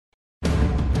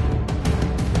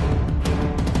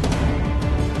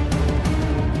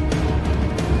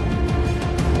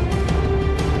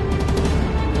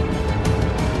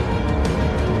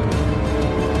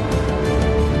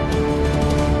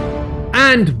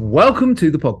Welcome to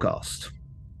the podcast.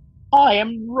 I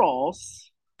am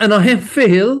Ross. And I am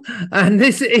Phil, and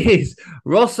this is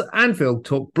Ross and Phil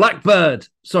Talk Blackbird.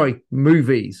 Sorry,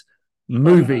 movies. And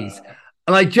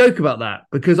I joke about that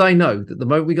because I know that the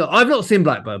moment I've not seen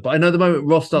Blackbird, but I know the moment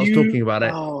Ross starts talking about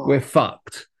it, we're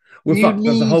fucked. We're fucked.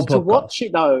 That's the whole podcast. You need to watch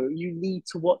it, though. You need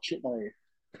to watch it, though.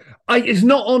 It's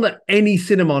not on at any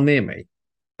cinema near me.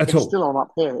 It's still on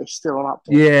up here. It's still on up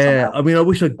here. Yeah, somehow. I mean, I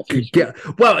wish I could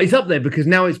get... Well, it's up there because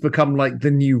now it's become like the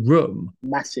new Room.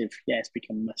 Massive. Yeah, it's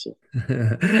become massive.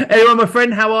 Anyway, my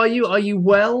friend, how are you? Are you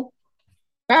well?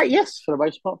 Yes, for the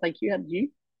most part. Thank you. And you?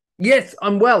 Yes,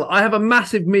 I'm well. I have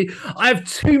I have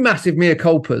two massive mea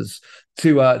culpas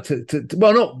to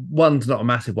well, not one's not a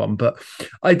massive one, but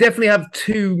I definitely have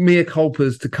two mea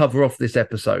culpas to cover off this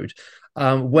episode,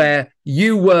 where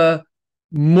you were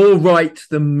more right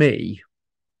than me.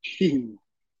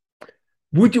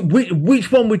 Which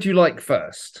one would you like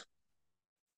first?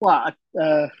 Well,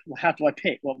 how do I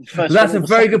pick? Well, first that's a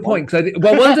very good point.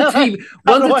 Well, one's a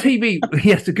TV.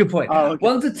 Yes, a good point. Oh, okay.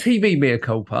 One's a TV mea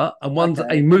culpa, and one's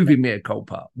a movie mea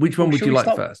culpa. Which one would you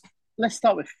like first? Let's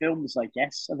start with films, I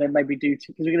guess, and then maybe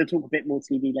because we're going to talk a bit more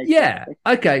TV later. Yeah.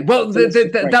 Okay. Well,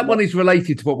 that one is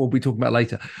related to what we'll be talking about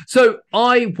later. So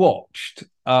I watched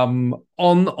on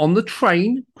the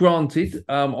train. Granted,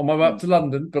 on my way up to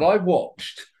London, but I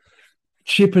watched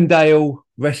Chip 'n Dale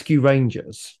Rescue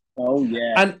Rangers. Oh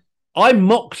yeah. And I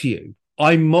mocked you.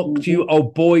 You. Oh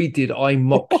boy, did I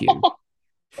mock you.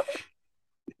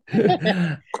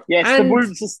 Yes, and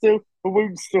the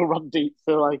wounds still run deep,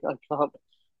 so I can't.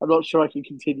 I'm not sure I can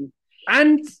continue.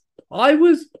 And I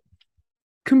was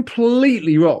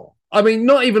completely wrong. I mean,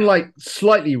 not even like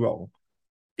slightly wrong.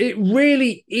 It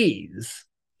really is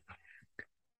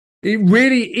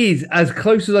as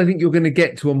close as I think you're going to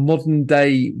get to a modern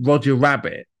day Roger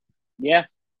Rabbit. Yeah.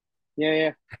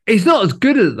 It's not as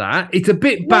good as that. It's a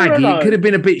bit baggy. No. It could have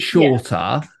been a bit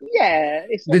shorter. Yeah.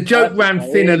 The joke ran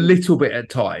thin a little bit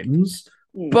at times,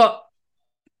 but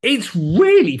it's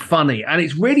really funny and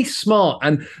it's really smart.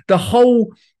 And the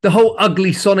whole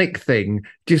ugly Sonic thing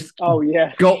just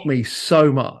got me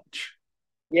so much.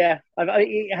 Yeah,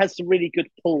 it has some really good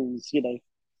pulls, you know.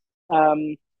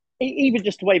 Even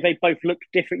just the way they both look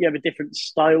different. You have different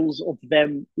styles of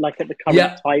them, like at the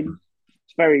current time.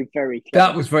 It's very, very clever.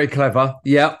 That was very clever.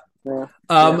 Yeah.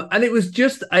 And it was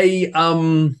just a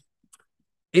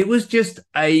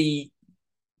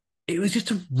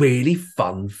really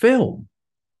fun film.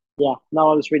 Yeah, no,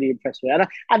 I was really impressed with it.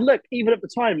 And look, even at the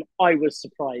time, I was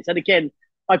surprised. And again,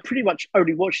 I pretty much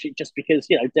only watched it just because,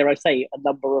 you know, dare I say, a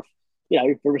number of, you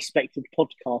know, the respected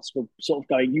podcasts were sort of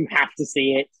going, you have to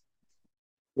see it.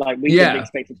 Like, we didn't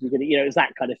expect it to be good. You know, it was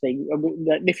that kind of thing.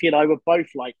 Niffy and I were both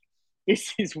like,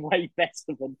 this is way better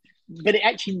but it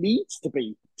actually needs to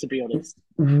be honest.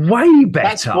 Way better.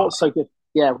 That's what's so good.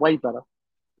 Yeah, way better.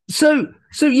 So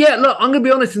yeah, look, I'm going to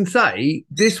be honest and say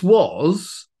this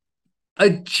was a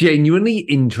genuinely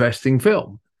interesting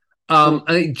film. And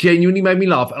it genuinely made me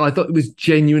laugh. And I thought it was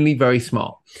genuinely very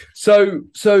smart. So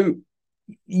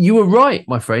you were right,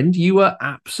 my friend. You were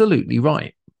absolutely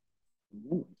right.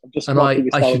 And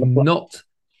I should not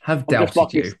have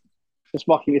doubted you. Just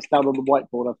marking this down on the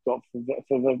whiteboard I've got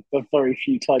for the very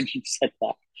few times you've said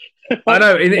that. I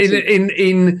know.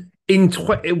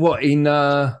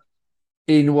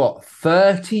 In what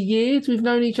 30 years we've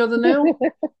known each other now?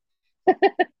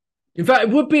 In fact, it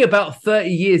would be about 30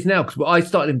 years now because I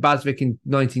started in Basvik in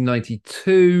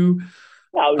 1992.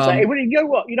 No, you know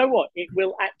what? It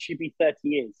will actually be 30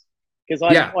 years because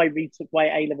I retook my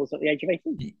A levels at the age of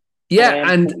 18.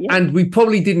 Yeah, and we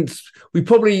probably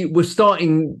were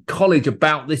starting college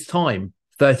about this time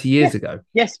 30 years ago.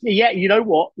 Yes, yeah. You know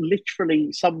what?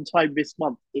 Literally, sometime this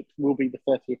month it will be the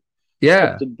 30th.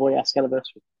 Yeah, Boyask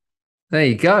anniversary. There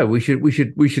you go. We should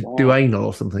do anal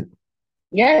or something.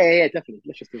 Yeah, definitely.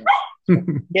 Let's just do that.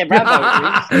 Yeah, Rambo.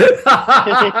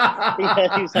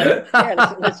 He was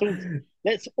like,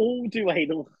 let's all do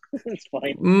anal. It's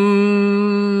fine.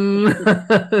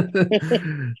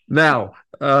 Now,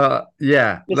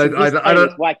 yeah. Listen, I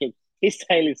don't. Wagging. His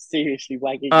tail is seriously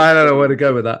wagging. I don't know where to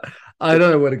go with that.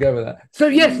 So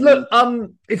yes, look,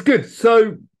 it's good.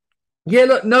 So yeah,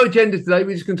 look, no agenda today.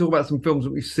 We're just going to talk about some films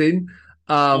that we've seen.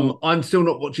 I'm still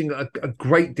not watching a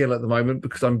great deal at the moment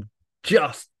because I'm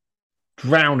just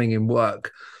drowning in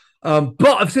work. But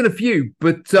I've seen a few.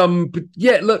 But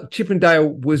yeah, look, Chip 'n Dale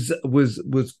was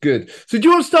good. So do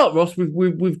you want to start, Ross,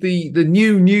 with the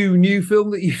new film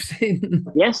that you've seen?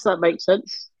 Yes, that makes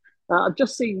sense. I've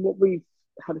just seen what we've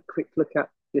had a quick look at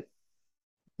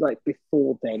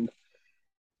before then.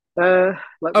 Like And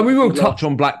what we did will we touch last?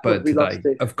 on What did Blackbird we last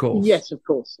today, do? of course. Yes, of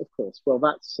course, of course. Well,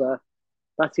 that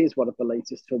is one of the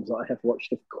latest films that I have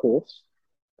watched, of course.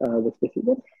 With Vicky,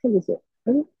 where the hell is it?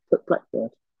 I didn't put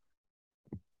Blackbird.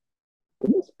 It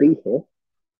must be here.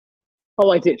 Oh,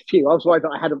 I did. Phew, I was worried that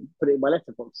I hadn't put it in my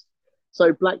letterbox.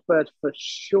 So Blackbird for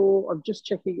sure. I'm just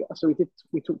checking. So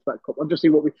we talked about cop. I'm just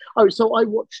seeing what we. Oh, so I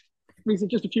watched. These are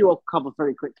just a few I'll cover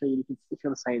very quickly. If you're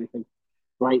going to say anything,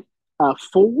 right?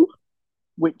 Fall,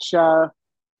 which I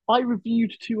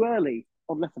reviewed too early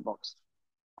on Letterboxd,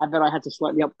 and then I had to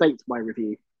slightly update my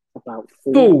review about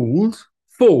Fall.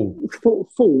 Fall.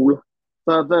 Fall,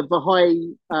 the high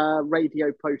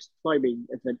radio post climbing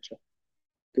adventure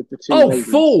with the two Oh, ladies.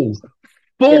 Fall.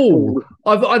 Yeah, Fall.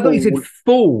 I thought you said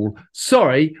Fall.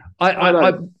 Sorry.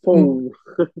 I Fall.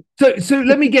 So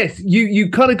let me guess. You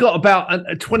kind of got about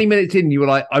 20 minutes in. You were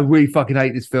like, I really fucking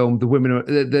hate this film. The women are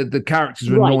the characters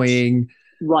are annoying.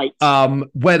 Right.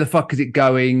 Where the fuck is it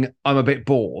going? I'm a bit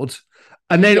bored.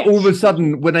 And then Yes. all of a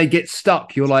sudden, when they get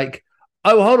stuck, you're like,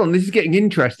 oh, hold on, this is getting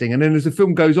interesting. And then as the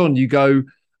film goes on, you go,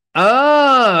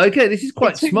 okay, this is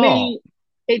quite smart.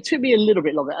 It took me a little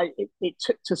bit longer. It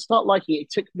took to start liking it. It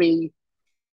took me.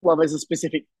 Well, there's a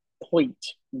specific point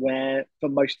where the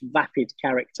most vapid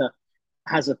character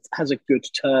has a good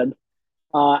turn,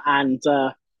 and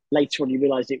later on you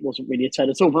realise it wasn't really a turn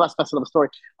at all. But that's another story.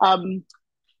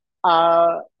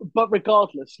 But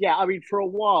regardless, yeah, I mean, for a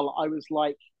while I was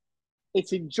like,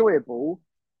 it's enjoyable,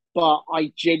 but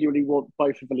I genuinely want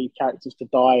both of the lead characters to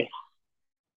die,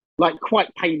 like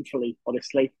quite painfully,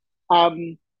 honestly.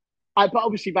 But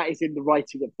obviously that is in the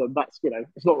writing of them. That's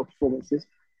it's not the performances.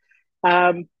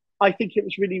 I think it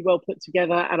was really well put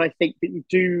together, and I think that you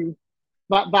do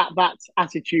that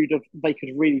attitude of they could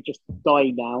really just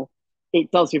die now.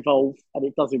 It does evolve and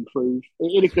it does improve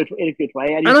in a good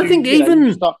way. And I think even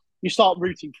you start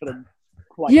rooting for them.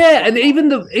 And even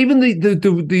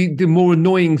the more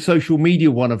annoying social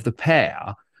media one of the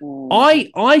pair.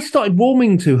 I started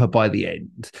warming to her by the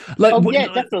end. Like,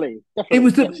 definitely. It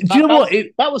was the. Do you know what?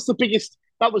 That was the biggest.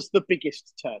 That was the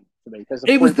biggest turn for me. There's a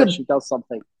it point was where she does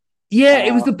something. Yeah,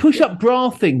 it was the push-up bra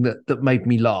thing that made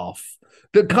me laugh.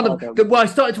 That kind of I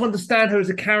started to understand her as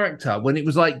a character when it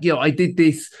was like, I did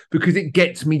this because it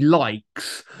gets me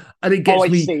likes and it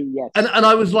gets me. See, yes. And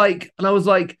I was like,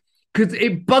 because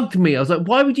it bugged me. I was like,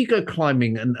 why would you go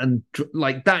climbing and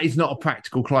like that is not a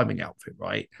practical climbing outfit,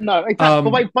 right? No, in fact, the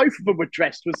way both of them were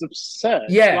dressed was absurd.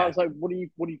 Yeah, and I was like, what are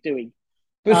you doing?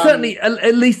 But certainly,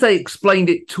 at least they explained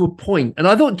it to a point. And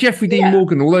I thought Jeffrey Dean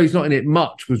Morgan, although he's not in it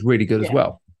much, was really good as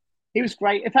well. He was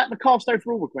great. In fact, the cast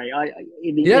overall were great.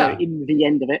 In the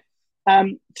end of it.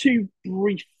 Two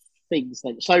brief things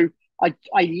then. So I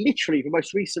literally, the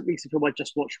most recent film I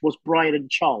just watched was Brian and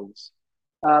Charles,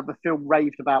 the film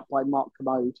raved about by Mark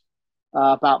Kermode,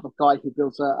 about the guy who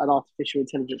builds an artificial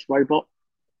intelligence robot.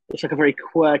 It's like a very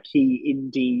quirky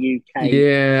indie UK.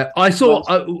 Yeah, I saw.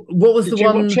 What was the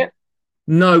one? Did you watch it?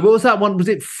 No, what was that one? Was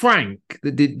it Frank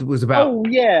that was about? Oh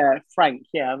yeah, Frank.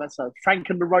 Yeah, that's Frank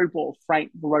and the robot. Or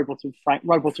Frank, the robot and Frank.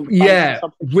 Robot and Frank. Yeah,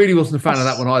 really wasn't a fan of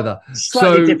that one either.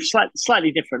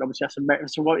 Slightly different. Obviously, that's American.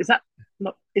 So, what is that?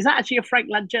 Is that actually a Frank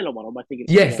Langella one? Or am I thinking?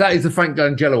 Yes, that is a Frank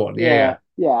Langella one. Yeah.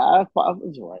 But it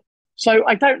was all right. So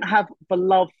I don't have the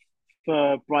love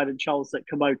for Brian and Charles that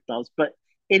Kermode does, but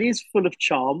it is full of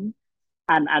charm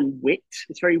and wit.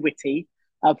 It's very witty.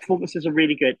 Performances are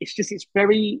really good. It's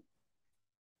very,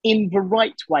 in the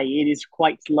right way, it is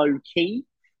quite low key.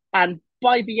 And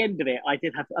by the end of it, I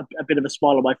did have a bit of a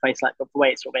smile on my face, like the way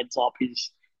it sort of ends up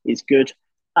is good.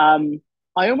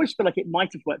 I almost feel like it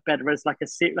might have worked better as like a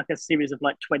series of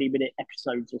like 20-minute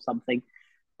episodes or something,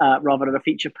 rather than a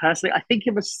feature. Personally, I think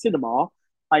in the cinema,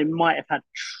 I might have had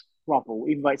trouble,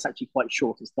 even though it's actually quite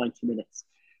short. It's 90 minutes.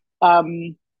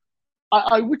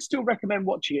 I would still recommend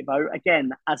watching it though,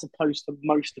 again, as opposed to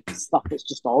most of the stuff that's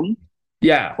just on.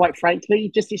 Yeah. Quite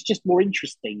frankly, it's just more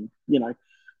interesting,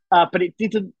 But it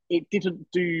didn't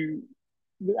do.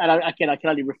 And I can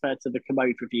only refer to the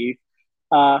Kermode review.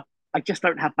 I just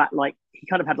don't have that, like, he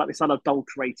kind of had like this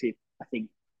unadulterated, I think,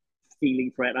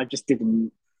 feeling for it. And it just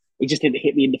didn't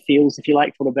hit me in the feels, if you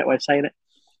like, for a better way of saying it.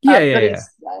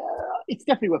 It's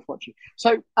definitely worth watching.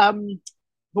 So,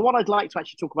 the one I'd like to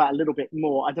actually talk about a little bit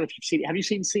more, I don't know if you've seen it. Have you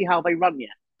seen See How They Run yet?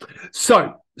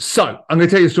 So I'm going to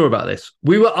tell you a story about this.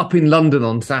 We were up in London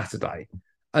on Saturday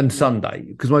and Sunday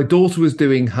because my daughter was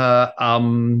doing her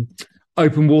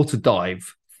open water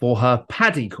dive for her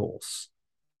PADI course.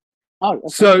 Oh,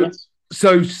 okay,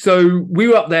 so we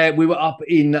were up there. We were up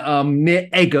in near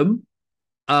Egham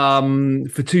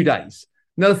for 2 days,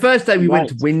 No, the first day we went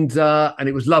to Right. Windsor and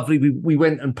it was lovely. We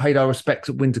went and paid our respects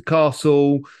at Windsor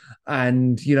Castle,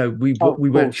 and Oh, of we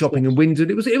went course. shopping Yes. in Windsor.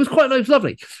 It was quite nice,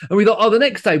 lovely. And we thought, oh, the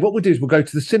next day what we'll do is we'll go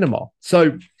to the cinema.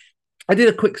 So I did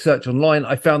a quick search online.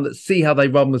 I found that See How They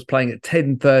Run was playing at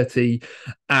 10:30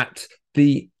 at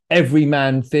the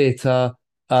Everyman Theatre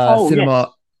Oh, yes.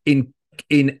 cinema in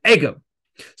Egham.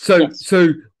 So Yes.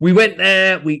 we went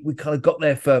there. We kind of got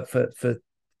there for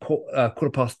quarter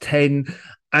past 10,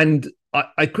 and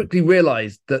I quickly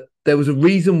realised that there was a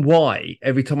reason why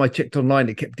every time I checked online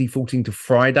it kept defaulting to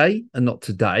Friday and not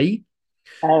today,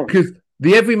 Oh, because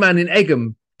the Everyman in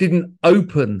Egham didn't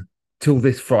open till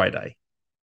this Friday.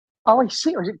 oh, I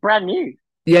see. Or is it brand new?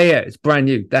 Yeah, it's brand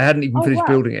new. They hadn't even Oh, finished wow.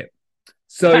 building it.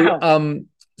 So Wow.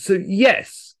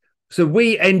 yes, so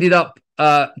we ended up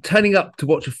turning up to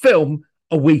watch a film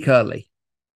a week early.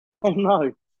 Oh,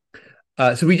 no.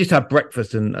 So we just had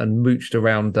breakfast and mooched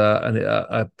around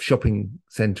a shopping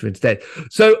centre instead.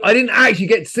 So I didn't actually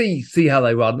get to see How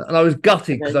They Run, and I was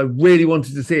gutted because Okay. I really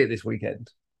wanted to see it this weekend.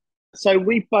 So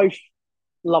we both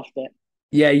loved it.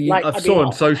 Yeah, Like, I I mean, saw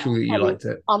on social that I you mean, liked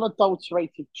it.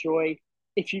 unadulterated joy.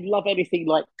 If you love anything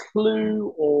like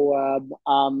Clue or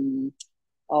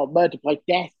Murder by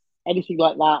Death, anything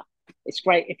like that, it's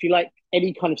great. If you like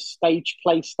any kind of stage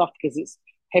play stuff, because it's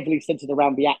heavily centered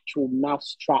around the actual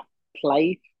Mousetrap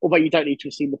play, although you don't need to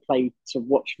have seen the play to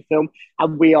watch the film.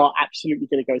 And we are absolutely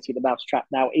going to go see the Mousetrap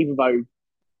now, even though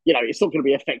it's not going to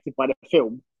be affected by the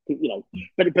film.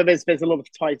 But there's a lot of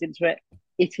ties into it.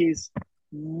 It is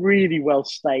really well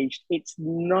staged. It's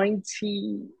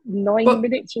 99 But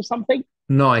minutes or something.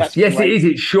 nice. That's Yes, it great. is.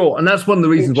 It's short, and that's one of the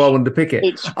reasons why I It's wanted to pick it.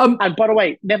 it's and by the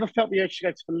way, never felt the urge to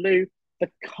go to the loo. The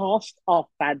cast are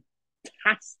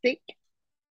fantastic.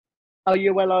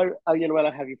 Oyuelo, how do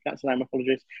you pronounce the name?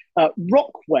 Apologies.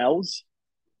 Rockwell's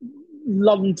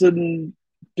London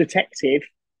detective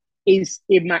is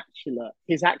immaculate.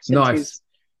 His accent Nice. is,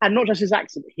 and not just his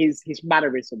accent, his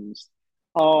mannerisms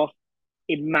are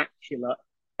immaculate.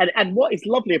 And what is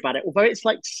lovely about it, although it's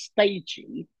like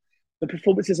stagey, the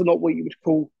performances are not what you would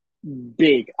call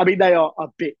big. I mean, they are a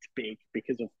bit big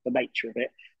because of the nature of it,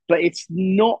 but it's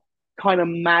not kind of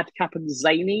madcap and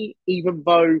zany, even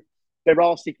though there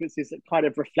are sequences that kind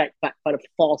of reflect that kind of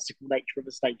farcical nature of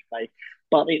a stage play.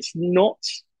 But it's not.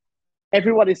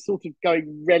 Everyone is sort of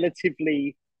going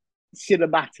relatively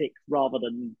cinematic rather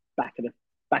than back in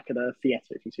a theatre.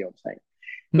 If you see what I'm saying.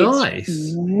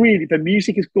 It's Nice. really, the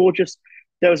music is gorgeous.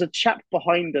 There was a chap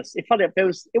behind us. If funny,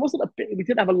 it wasn't a bit. We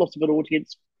didn't have a lot of an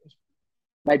audience,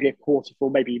 maybe a quarter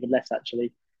full, maybe even less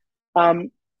actually.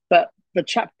 But the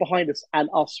chap behind us and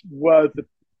us were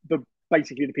the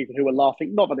basically the people who were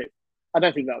laughing. Not that I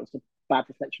don't think that was a bad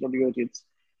reflection on the audience.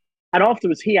 And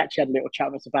afterwards, he actually had a little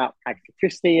chat with us about Agatha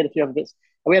Christie and a few other bits.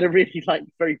 And we had a really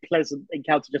very pleasant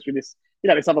encounter just with this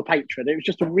other patron. It was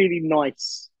just a really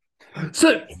nice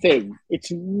So, thing.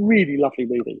 It's a really lovely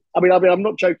movie. I'm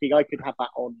not joking. I could have that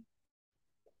on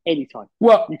anytime.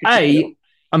 well, You could just put it on.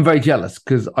 I'm very jealous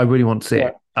because I really want to see Yeah.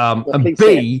 it. Yeah, And please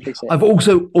see it. B, Please see it. I've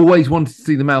also always wanted to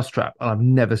see the Mousetrap, and I've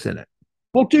never seen it.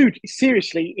 Well, dude,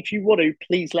 seriously, if you want to,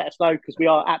 please let us know because we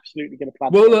are absolutely going to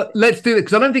plan. Well, let's do it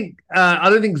because I don't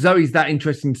think Zoe's that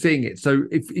interested in seeing it. So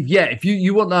if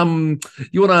you want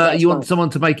you want someone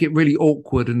to make it really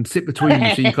awkward and sit between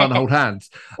you so you can't hold hands.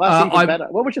 Well, that's even better.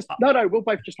 Well, we'll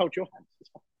both just hold your hands.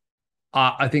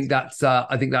 I think that's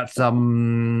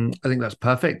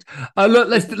perfect. Look,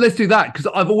 let's do that because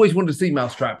I've always wanted to see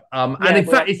Mousetrap. And in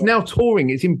fact, it's now touring.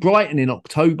 It's in Brighton in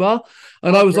October,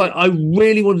 and I was like, I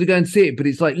really wanted to go and see it, but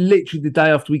it's like literally the day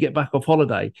after we get back off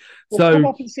holiday. Well, so come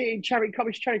up and see it in Charing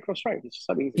Cross Road. It's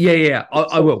so easy. Yeah,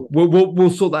 I will. We'll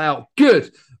sort that out. Good.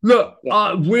 Look,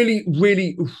 I really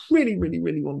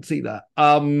want to see that.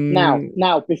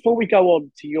 Now, before we go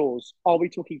on to yours, are we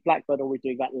talking Blackbird or are we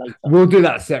doing that later? We'll do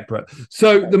that separate.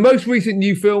 So the most recent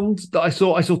new films that I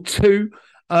saw two,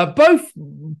 both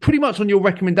pretty much on your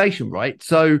recommendation, right?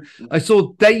 So I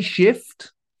saw Day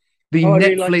Shift, the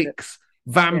Netflix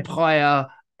vampire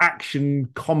action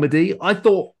comedy. I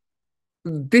thought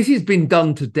this has been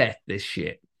done to death, this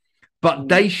shit. But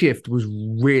Day Shift was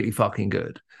really fucking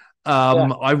good.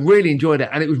 I really enjoyed it,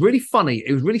 and it was really funny.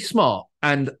 It was really smart,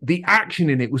 and the action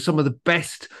in it was some of the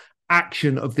best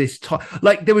action of this time.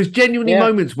 Like there was genuinely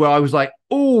moments where I was like,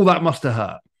 "Oh, that must have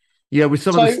hurt." Yeah, with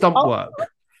some of the stunt work.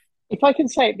 If I can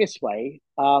say it this way,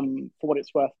 for what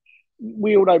it's worth,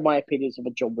 we all know my opinions of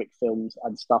the John Wick films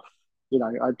and stuff.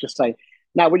 I'd just say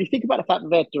now when you think about the fact that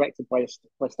they're directed by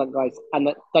stunt guys and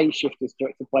that Day Shift is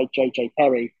directed by JJ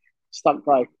Perry, stunt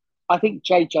guy, I think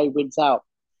JJ wins out.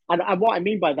 And what I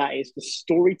mean by that is the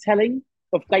storytelling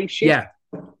of Day Shift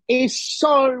is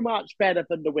so much better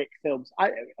than the Wick films.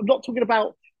 I'm not talking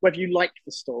about whether you like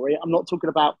the story. I'm not talking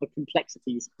about the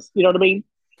complexities. You know what I mean?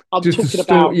 I'm Just the talking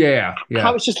about story. Yeah, how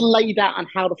yeah. it's just laid out and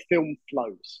how the film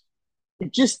flows.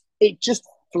 It just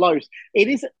flows. It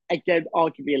is again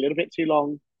arguably a little bit too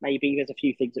long. Maybe there's a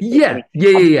few things that feel. I Yeah, mean, yeah,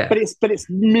 yeah, yeah. but it's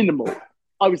minimal.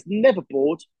 I was never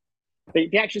bored.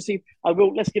 The action scene. I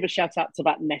will. Let's give a shout out to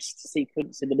that nest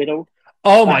sequence in the middle.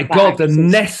 Oh my That god, the action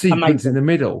scene's nest sequence in amazing. the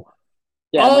middle.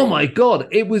 Yeah, Oh my amazing. god,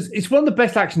 it's one of the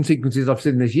best action sequences I've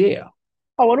seen this year.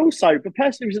 Oh, and also the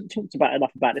person who hasn't talked about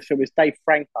enough about this film is Dave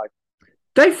Franco.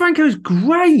 Dave Franco's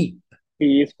great.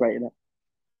 He is great in it.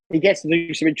 He gets to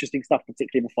do some interesting stuff,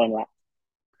 particularly in the final act.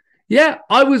 Yeah,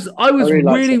 I I was really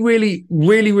liked really, it. really,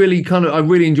 really, really kind of I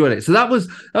really enjoyed it. So that was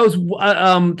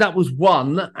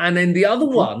one, and then the other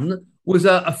Mm-hmm. one was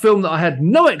a film that I had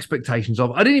no expectations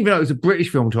of. I didn't even know it was a British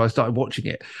film until I started watching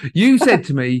it. You said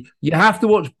to me, "You have to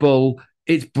watch Bull.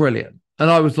 It's brilliant," and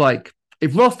I was like,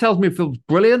 "If Ross tells me a film's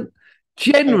brilliant,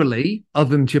 generally, other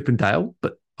than Chip and Dale,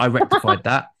 but I rectified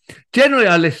that. Generally,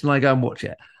 I listen, I go and watch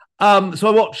it. So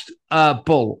I watched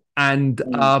Bull, and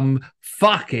Mm.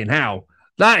 fucking hell."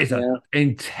 That is an Yeah,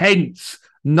 intense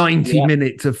 90 yeah,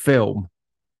 minutes of film.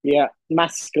 yeah.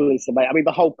 Maskell is amazing. I mean,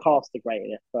 the whole cast are great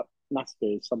in it, but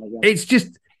Maskell is something else. It's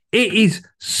just, it is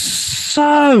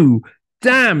so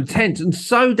damn tense and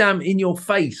so damn in your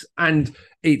face. And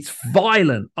it's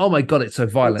violent. Oh my God, it's so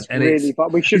violent. It's And really,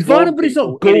 but we it's should violent, warn but it's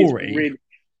people. not It is gory. really.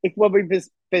 If well, I mean, there's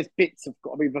bits of,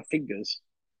 I mean, the fingers.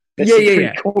 There's Yeah, some yeah, pretty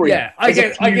yeah. gory. Yeah. There's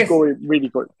a few gory, really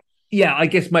gory. Yeah, I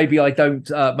guess maybe I don't,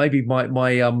 maybe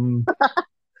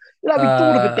You know, I mean,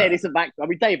 Dawn of the uh, Dead isn't that. I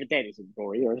mean, Day of the Dead isn't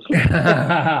gory.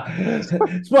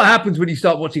 it's what happens when you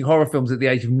start watching horror films at the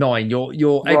age of 9.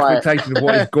 Your Right. expectation of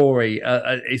what is gory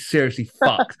is seriously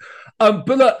fucked. But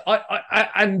look,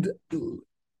 and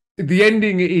the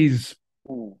ending is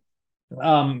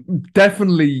Mm,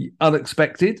 definitely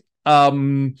unexpected.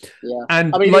 yeah.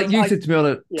 And I mean, like it's you I. said to me on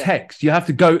a Yeah. text, you have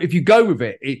to go. If you go with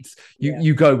it, it's Yeah.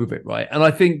 you go with it, right? And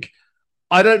I think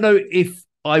I don't know if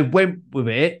I went with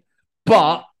it,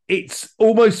 but it's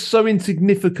almost so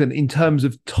insignificant in terms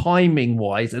of timing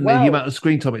wise and the Well, amount of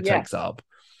screen time it yeah. takes up.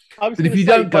 I was But going if to you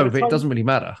say don't go with it, it doesn't really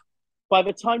matter. by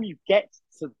the time you get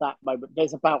to that moment,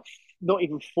 there's about not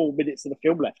even 4 minutes of the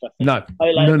film left. I think. No, I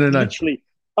mean, like no, no, no. literally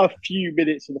a few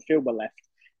minutes of the film are left,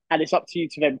 and it's up to you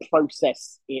to then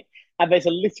process it. And there's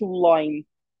a little line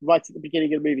right at the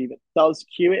beginning of the movie that does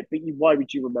cue it, but why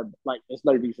would you remember? Like, there's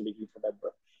no reason that you remember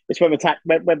it. It's when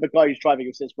the guy who's driving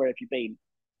him says, "Where have you been?"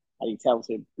 and he tells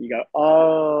him, you go,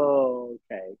 "Oh,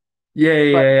 okay." Yeah,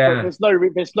 But yeah, but yeah. there's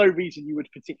no reason you would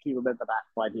particularly remember that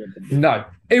by the end of the movie. No,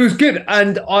 it was good,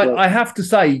 and Yeah, I have to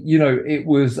say, it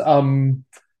was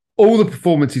all the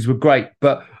performances were great,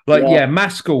 but like yeah, yeah,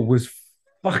 Maskell was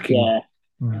fucking yeah,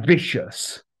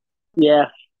 vicious, yeah.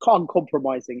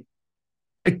 Uncompromising.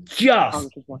 just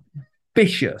Uncompromising.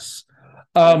 vicious.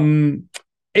 Yeah.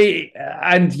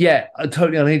 And yeah,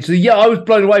 totally unhinged. So yeah, I was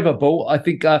blown away by Bull. I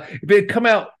think if it had come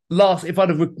out if I'd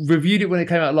have reviewed it when it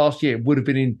came out last year, it would have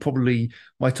been in probably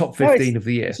my top No, 15 of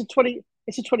the year. it's a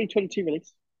 2022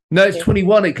 release. No, it's Yeah.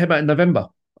 21. It came out in November.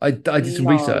 I did some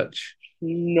No, research.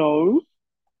 no,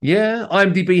 Yeah,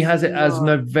 IMDb has it as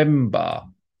no. November.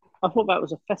 I thought that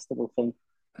was a festival thing.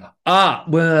 Ah,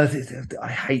 well, I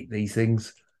hate these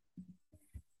things.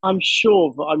 I'm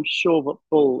sure that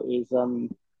Bull is. I'm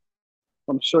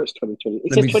sure it's 2020.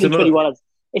 It Let says me just have a look. 2021 as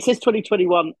it says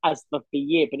 2021 as the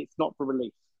year, but it's not for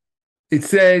release. It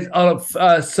says,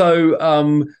 so,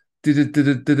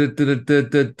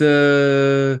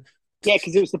 Yeah,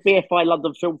 because it was the BFI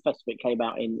London Film Festival. It came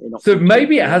out in so October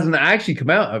maybe it 2021. hasn't actually come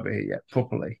out over here yet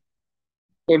properly.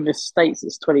 In the States,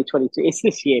 it's 2022. It's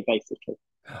this year, basically.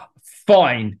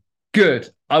 Fine, good.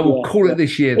 I will Yeah, call yeah. it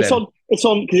this year It's then. on. It's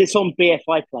on because it's on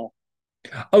BFI Player.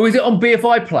 Oh, is it on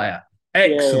BFI Player?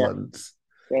 Yeah, yeah, Excellent.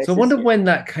 yeah. So It's I this wonder year. when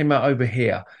that came out over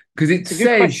here because it It's a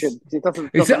good question says because it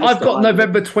doesn't list I've it on got IMDb.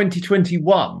 November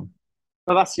 2021.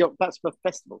 No, that's the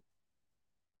festival.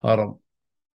 Hold on.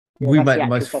 Yeah, We that's make the the actual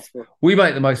most festival. we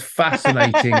make the most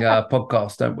fascinating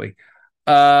podcast, don't we?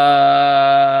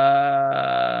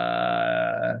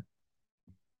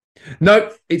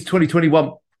 No, it's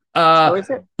 2021. Oh, is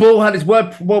it? Bull had its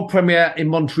world premiere in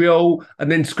Montreal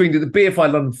and then screened at the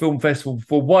BFI London Film Festival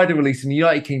for wider release in the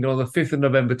United Kingdom on the 5th of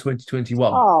November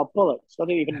 2021. Oh, bollocks! I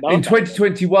didn't even know. In About it.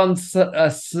 2021,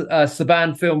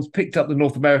 Saban Films picked up the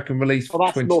North American release for Oh,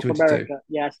 that's North 2022. America.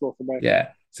 Yeah, it's North America. Yeah.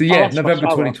 So Oh, yeah, that's November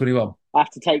much. Oh, well. 2021. I'll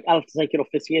have to take it off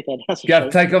this year then. That's a You have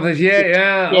to shame. take off this year,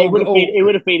 yeah. Yeah, it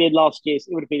would have been in last year's.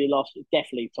 It would have been in last year.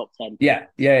 Definitely top 10. Yeah,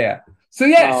 yeah, yeah. So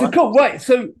yeah, Oh, so that's cool. awesome. Right.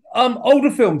 So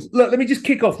older films. Look, let me just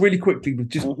kick off really quickly with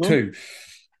just Mm-hmm. two.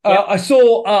 Yep. I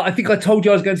saw. I think I told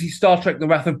you I was going to see Star Trek: The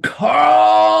Wrath of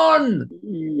Khan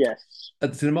Yes.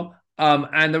 at the cinema.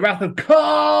 And The Wrath of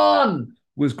Khan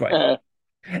was great. Uh,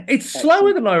 It's slower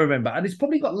Excellent. than I remember, and it's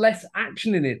probably got less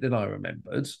action in it than I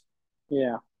remembered.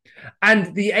 Yeah.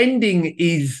 And the ending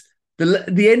is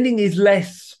the ending is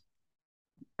less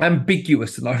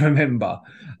ambiguous than I remember.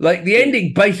 Like the Mm.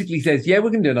 ending basically says, "Yeah, we're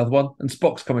going to do another one," and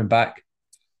Spock's coming back,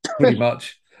 pretty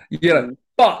much. Mm.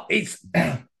 But it's.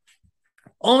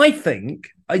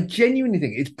 I genuinely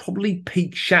think it's probably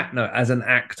peak Shatner as an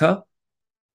actor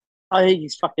I think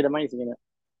he's fucking amazing in it.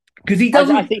 because he I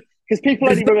doesn't. think because people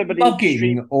There's only no remember the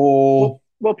extreme. mugging or.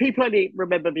 Well, people only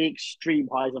remember the extreme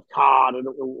highs of Khan and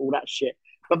all that shit.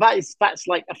 But that's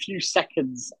like a few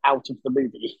seconds out of the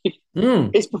movie.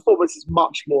 Mm. His performance is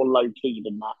much more low key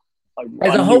than that.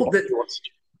 There's I a knew whole. what he was.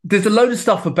 There's a load of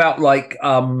stuff about like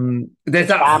there's His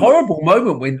that family. horrible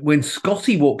moment when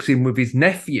Scotty walks in with his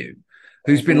nephew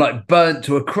who's been Mm-hmm. like burnt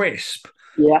to a crisp,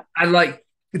 Yeah, and like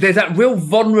there's that real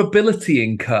vulnerability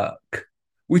in Kirk,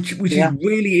 which is yeah.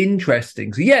 really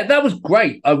interesting. So yeah, that was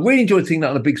great. I really enjoyed seeing that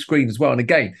on a big screen as well. And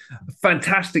again,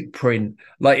 fantastic print.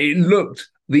 Like it looked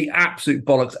the absolute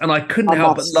bollocks, and I couldn't I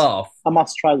help but must, laugh. I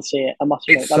must try and see it. I must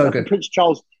try. It's so The good. Prince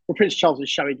Charles, the Prince Charles is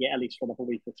showing it at least for another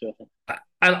week or two. I think.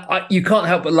 And you can't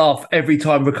help but laugh every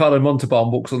time Ricardo Montalban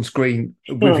walks on screen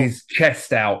with his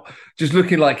chest out, just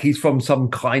looking like he's from some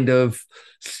kind of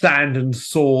sand and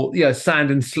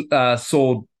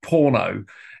sword porno.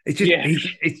 It's just Yeah.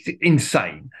 it's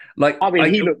insane. Like I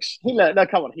mean, no,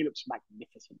 come on, he looks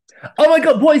magnificent. oh my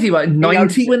god, what is he like He 90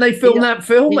 owns it. when they filmed that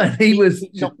film? And he was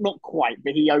just, not quite,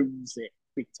 but he owns it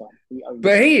big time. He owns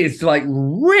but it. he is like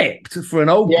ripped for an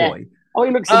old Yeah. boy. Oh,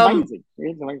 he looks Um, amazing. He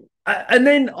is amazing. and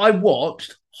then I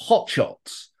watched Hot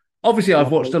Shots. Obviously,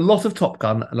 I've watched Lovely. a lot of Top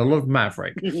Gun and a lot of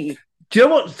Maverick. Do you know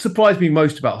what surprised me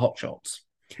most about Hot Shots?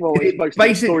 Well, it's It mostly the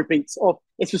basic, story beats. Oh,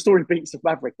 it's the story beats of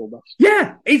Maverick almost.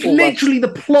 yeah, it's Almost. literally the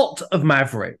plot of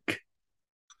Maverick,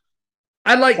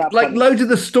 and It's that like funny. loads of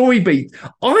the story beats.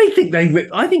 I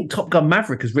think Top Gun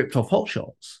Maverick has ripped off Hot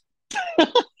Shots.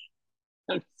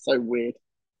 It's so weird.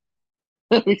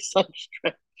 It's so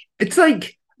strange. It's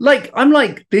like I'm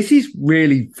like this is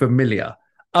really familiar.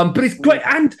 But it's great.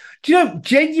 And do you know,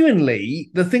 genuinely,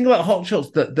 the thing about Hot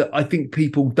Shots that I think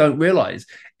people don't realize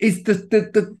is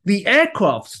the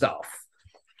aircraft stuff.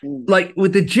 Mm. Like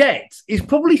with the jets, is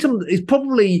probably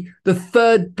the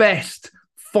third best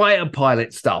fighter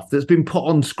pilot stuff that's been put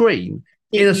on screen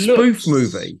in a spoof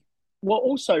movie. Well,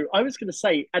 also, I was going to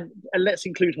say, and let's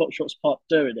include Hot Shots Part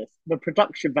 2 in this, the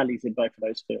production values in both of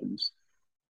those films.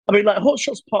 I mean, like, Hot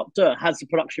Shots Part 2 has the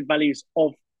production values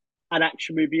of an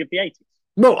action movie of the 80s.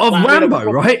 No, of Like, Rambo, I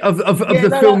mean, right? Of yeah, the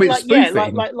no, film it's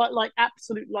spoofing. like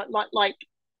absolute,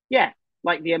 yeah,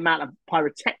 like the amount of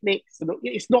pyrotechnics. And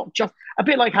it's not just a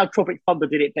bit like how Tropic Thunder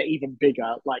did it, but even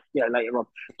bigger, like, later on.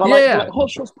 But like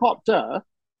Hot Shots Part 2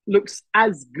 looks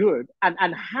as good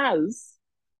and has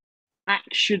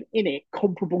action in it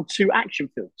comparable to action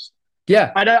films.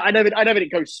 Yeah. I know that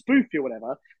it goes spoofy or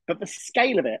whatever, but the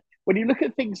scale of it, when you look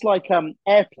at things like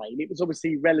Airplane, it was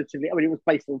obviously relatively, I mean, it was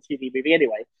based on a TV movie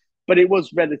anyway, but it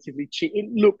was relatively cheap.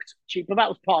 It looked cheap, but that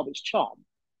was part of its charm.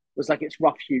 It was like its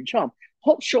rough hewn charm.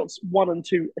 Hot Shots 1 and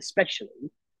 2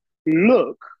 especially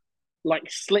look like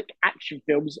slick action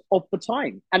films of the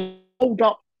time and hold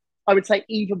up, I would say,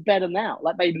 even better now.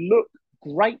 Like they look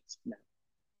great now.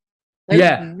 They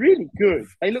look really good.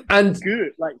 They look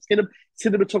good, like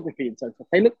cinematography and so forth.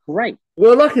 They look great.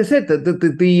 Well, like I said,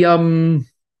 the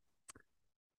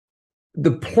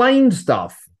plane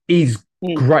stuff is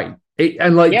great.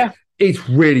 It's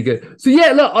really good. So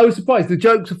yeah, look, I was surprised. The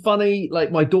jokes are funny.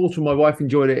 Like my daughter and my wife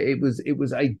enjoyed it. It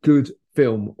was a good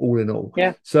film, all in all.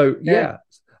 Yeah. So yeah.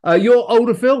 Your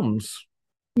older films.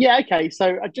 Yeah. Okay.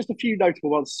 So just a few notable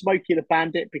ones. Smokey and the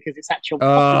Bandit, because it's actually on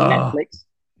fucking Netflix.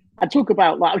 And talk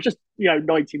about like I was just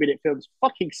 90-minute films.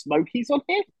 Fucking Smokey's on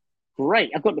here. Great.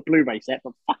 I've got the Blu-ray set,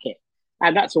 but fuck it,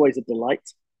 and that's always a delight.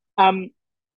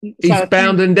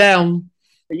 Eastbound and Down.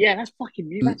 Yeah, that's fucking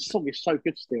new. That song is so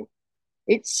good still.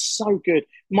 It's so good.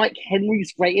 Mike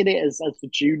Henry's great in it as the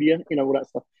junior, all that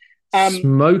stuff.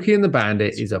 Smokey and the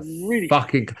Bandit is a really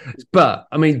fucking Bert.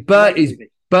 I mean, Bert is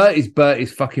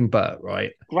fucking Bert,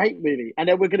 right? Great movie. And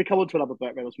then we're going to come on to another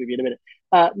Burt Reynolds movie in a minute.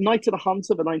 Night of the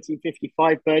Hunter, the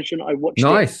 1955 version. I watched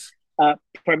it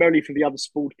primarily for the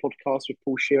Unspooled podcast with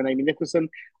Paul Scheer and Amy Nicholson.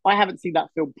 I haven't seen that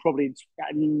film probably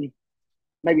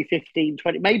maybe 15,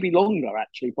 20, maybe longer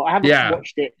actually, but I haven't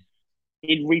watched it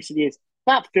in recent years.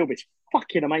 That film is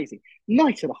fucking amazing.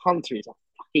 Night of the Hunter is a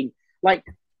fucking, like,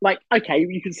 like, okay,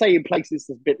 you can say in places it's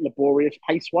a bit laborious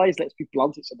pace wise. Let's be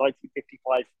blunt, it's a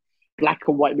 1955 black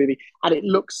and white movie, and it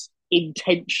looks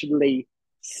intentionally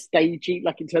stagey,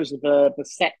 like in terms of the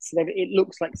sets and everything. It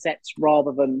looks like sets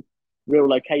rather than real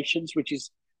locations, which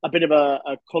is a bit of a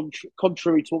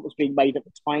contrary to what was being made at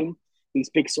the time. These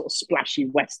big sort of splashy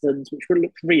westerns, which would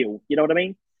look real. You know what I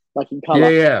mean? Like in Yeah,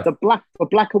 color. yeah. The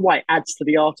black and white adds to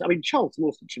the art. I mean, Charles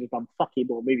Lawson should have done fucking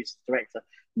more movies as a director.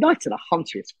 Night of the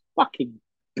Hunter is fucking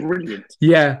brilliant.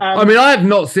 Yeah. I mean, I have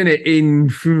not seen it in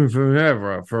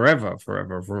forever,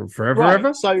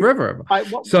 Right. So, ever. I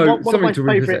what, So one of something my to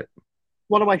favorite revisit.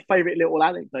 one of my favorite little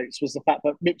anecdotes was the fact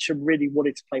that Mitchum really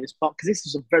wanted to play this part because this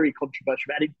was a very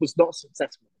controversial and it was not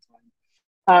successful at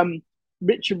the time.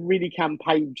 Mitchum really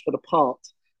campaigned for the part.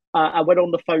 I went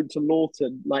on the phone to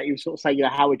Lawton, like he was sort of saying,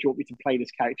 how would you want me to play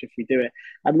this character if we do it?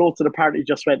 And Lawton apparently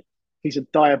just went, he's a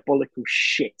diabolical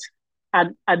shit.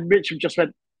 And Mitchum just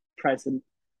went, present.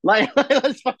 Like,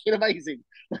 that's fucking amazing.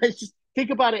 Like, just think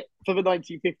about it for the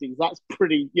 1950s. That's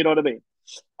pretty, you know what I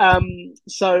mean?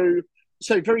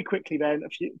 So very quickly then,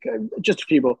 just a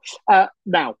few more.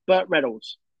 Now, Burt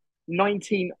Reynolds,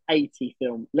 1980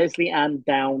 film, Leslie Ann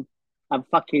Down, and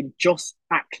fucking Joss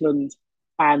Ackland,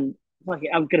 and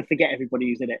I'm going to forget everybody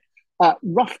who's in it.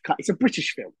 Rough Cut. It's a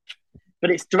British film,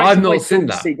 but it's I've directed by not seen Don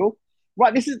that. Siegel.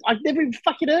 Right, I've never even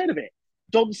fucking heard of it.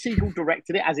 Don Siegel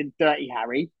directed it, as in Dirty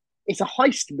Harry. It's a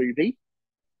heist movie.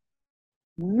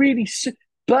 Really,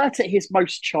 Burt at his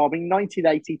most charming,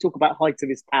 1980. Talk about height of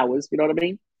his powers. You know what I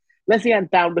mean? Leslie Ann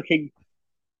Down looking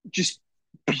just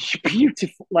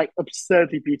beautiful, like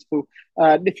absurdly beautiful.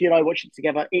 Niffy and I watched it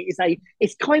together.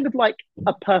 It's kind of like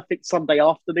a perfect Sunday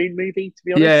afternoon movie, to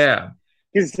be honest. Yeah.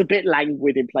 Because it's a bit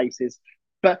languid in places,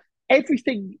 but every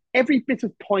bit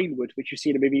of Pinewood which you see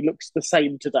in a movie looks the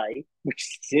same today,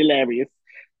 which is hilarious.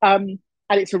 And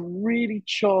it's a really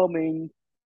charming,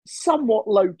 somewhat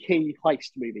low key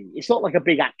heist movie. It's not like a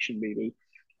big action movie.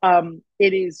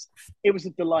 It was a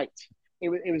delight.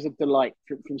 It was a delight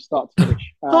from start to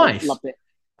finish. Nice. Loved it.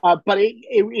 But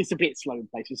it's a bit slow in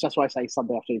places. That's why I say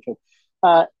Sunday afternoon film.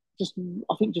 I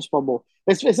think just one more.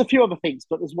 There's a few other things,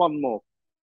 but there's one more.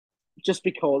 Just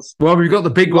because. Well, we've got the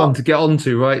big one to get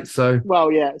onto, right? So.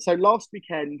 Well, yeah. So last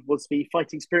weekend was the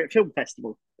Fighting Spirit Film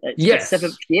Festival. It's yes. the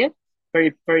 7th year.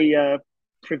 Very, very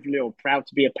privileged or proud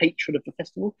to be a patron of the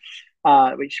festival,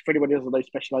 which for anyone who doesn't know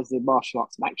specialises in martial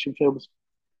arts and action films.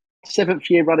 7th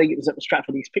year running. It was at the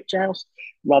Stratford East Picture House,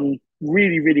 run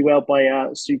really, really well by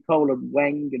Sue Cole and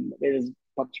Wang, and there's a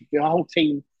bunch of the whole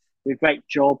team did a great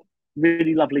job.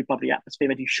 Really lovely, bubbly atmosphere.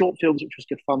 They do short films, which was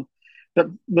good fun. But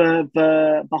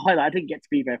the highlight, I didn't get to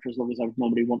be there for as long as I would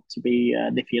normally want to be.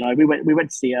 Niffy and I, we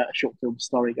went to see a short film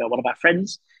starring one of our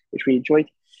friends, which we enjoyed.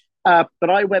 But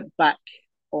I went back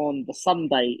on the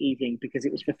Sunday evening because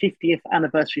it was the 50th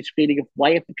anniversary screening of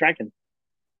Way of the Dragon.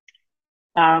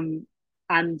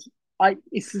 And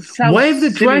it sounds Way of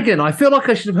the silly. Dragon. I feel like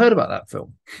I should have heard about that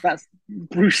film. That's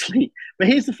Bruce Lee. But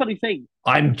here's the funny thing.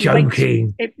 I'm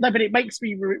joking. But it makes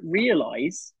me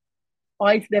realise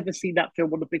I've never seen that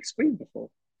film on the big screen before.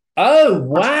 Oh,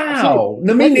 wow.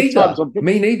 No, me neither.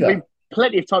 Me neither. I mean,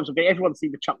 plenty of times everyone's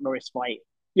seen the Chuck Norris fight,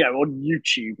 on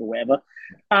YouTube or whatever.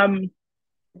 And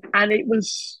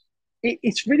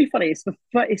it's really funny.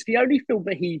 It's the only film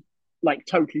that he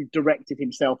totally directed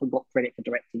himself and got credit for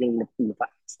directing all of that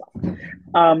stuff.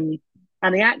 And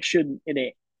the action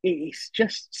in it's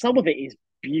just, some of it is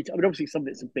beautiful. I mean, obviously some of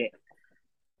it's a bit,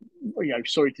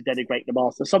 sorry to denigrate the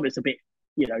master. Some of it's a bit,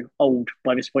 old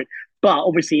by this point. But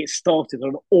obviously it started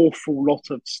an awful lot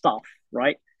of stuff,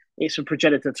 right? It's a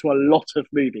progenitor to a lot of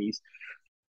movies.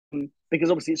 Because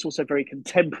obviously it's also very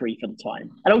contemporary for the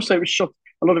time. And also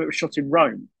a lot of it was shot in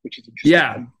Rome, which is interesting.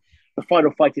 Yeah. And the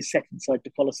final fight is set inside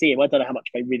the Colosseum. I don't know how much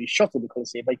they really shot in the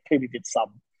Colosseum. They clearly did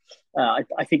some.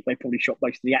 I think they probably shot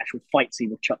most of the actual fight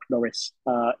scene with Chuck Norris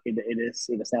in a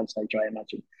soundstage, I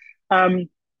imagine.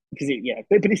 Because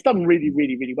but it's done really,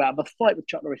 really, really well. The fight with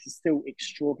Chuck Norris is still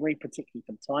extraordinary, particularly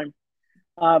for the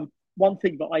time. One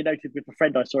thing that I noted with a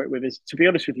friend I saw it with is, to be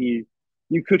honest with you,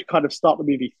 you could kind of start the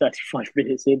movie 35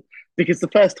 minutes in, because the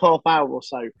first half hour or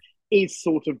so is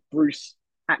sort of Bruce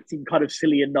acting kind of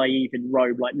silly and naive in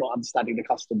Rome, like not understanding the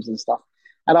customs and stuff.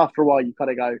 And after a while, you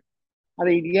kind of go, I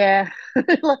mean, yeah,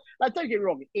 don't get me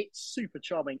wrong, it's super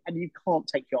charming, and you can't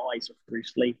take your eyes off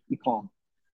Bruce Lee. You can't.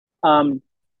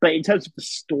 But in terms of the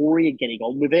story and getting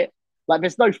on with it,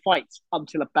 there's no fights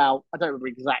until about, I don't remember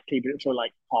exactly, but it's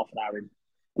like half an hour in,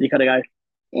 and you kind of go,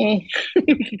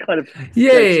 you can kind of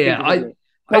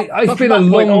I feel a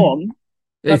long.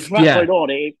 From that point on,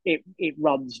 it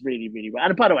runs really, really well.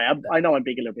 And by the way, I know I'm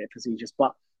being a little bit facetious,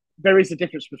 but there is a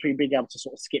difference between being able to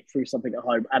sort of skip through something at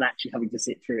home and actually having to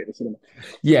sit through it at the cinema.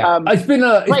 Yeah, it's been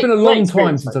a long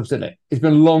time since I've seen it. It's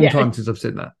been a long time since I've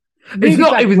seen that. It's really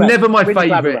not. It was never my really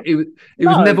favorite. It was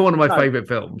never one of my favorite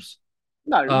films.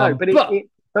 No, but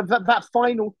that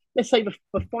final, let's say the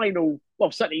final,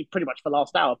 well, certainly pretty much the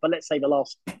last hour, but let's say the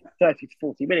last 30 to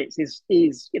 40 minutes is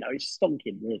is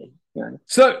stonking, really.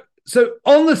 So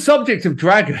on the subject of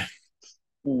dragons.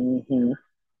 Mm-hmm.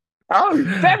 Oh,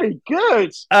 very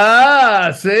good.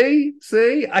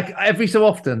 See, every so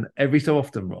often,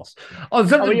 Ross. On the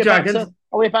subject of dragons.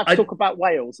 Are we about to talk about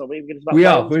Wales? We're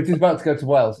just about to go to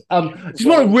Wales. Just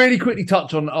want to really quickly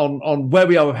touch on where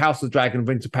we are with House of the Dragon and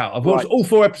Rings of Power. I've watched all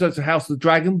 4 episodes of House of the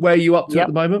Dragon. Where are you up to at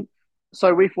the moment?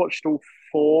 So we've watched all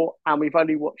 4, and we've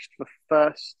only watched the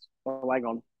first. Oh, hang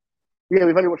on. Yeah,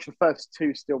 we've only watched the first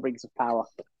 2 still Rings of Power.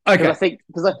 Okay.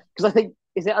 Because I think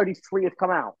is it only 3 have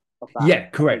come out? Yeah,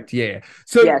 correct. Yeah.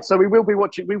 So we will be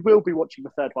watching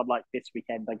the third one like this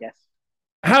weekend, I guess.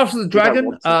 House of the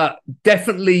Dragon,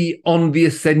 definitely on the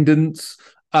ascendance.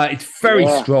 It's very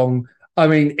strong. I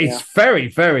mean, it's very,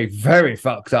 very, very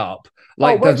fucked up.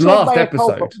 Like the last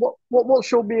episode.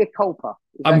 What's your mea culpa?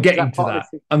 I'm getting to that.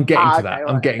 I'm getting to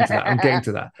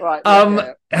that. Right.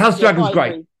 House of the Dragon's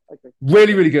great. Okay.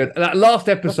 Really, really good. That last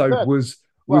episode was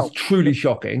truly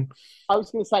shocking. I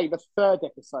was going to say the third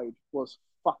episode was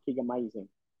fucking amazing.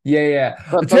 Yeah.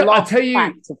 I'll tell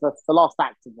you, the last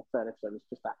act of the third episode was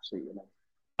just absolutely amazing.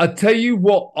 I'll tell you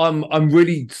what I'm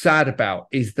really sad about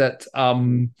is that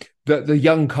the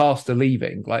young cast are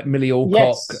leaving, like Millie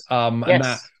Alcock, and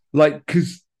that, like,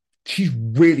 because she's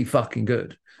really fucking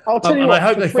good. I'll tell you what, I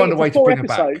hope they find a way to bring her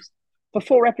back. For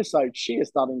 4 episodes, she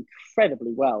has done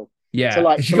incredibly well. Yeah,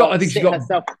 I think she got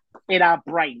herself in our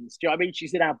brains. Do you know what I mean?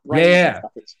 She's in our brains. Yeah,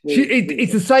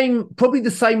 it's the same, probably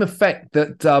the same effect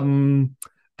that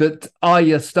that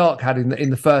Arya Stark had in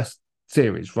the first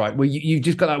series, right? Where you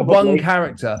just got that one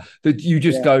character that you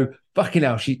just go, fucking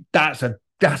hell, that's a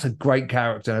great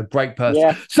character, a great person.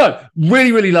 Yeah. So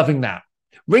really, really loving that.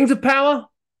 Rings of Power.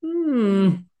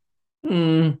 So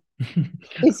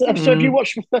have you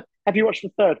watched the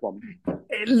third one?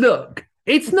 Look,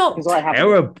 it's not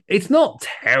terrible. It's not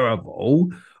terrible,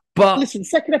 but listen,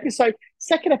 second episode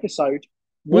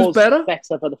was better than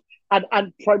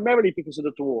and primarily because of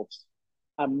the dwarves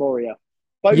and Moria.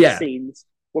 Both scenes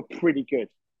were pretty good.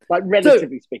 Like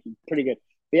relatively speaking, pretty good.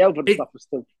 The elven stuff was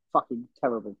still fucking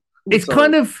terrible. It's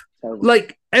kind of terrible.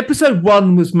 Like episode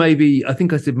 1 was maybe, I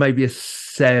think I said maybe a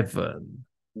 7.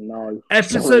 No.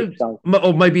 Maybe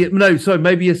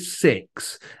a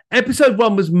 6. Episode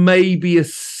 1 was maybe a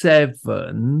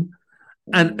 7.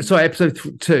 And sorry,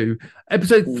 episode 2.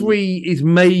 Episode 3 is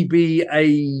maybe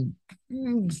a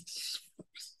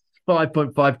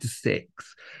 5.5 to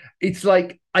 6. It's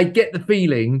like, I get the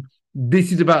feeling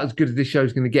this is about as good as this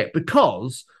show's going to get,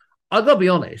 because I've got to be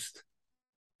honest,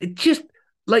 it just,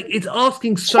 like, it's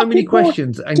asking so many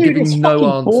questions and giving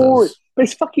no answers. Boring.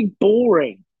 It's fucking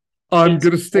boring. I'm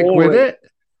going to stick with it.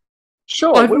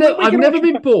 Sure. I've never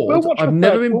been bored. I've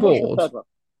never been bored,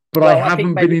 but I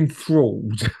haven't been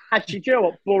enthralled. Actually, do you know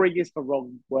what? Boring is the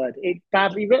wrong word. It's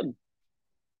badly written.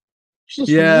 It's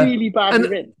just really badly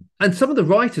written. And some of the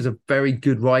writers are very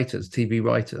good writers, TV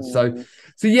writers. So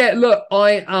yeah, look,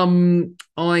 we'll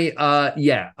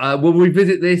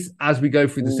revisit this as we go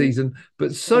through the season.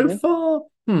 But so far,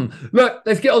 look,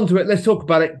 let's get on to it. Let's talk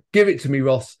about it. Give it to me,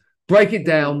 Ross. Break it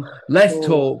down. Let's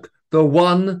talk. The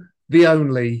one, the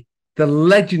only, the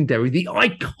legendary, the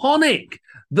iconic,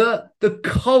 the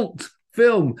cult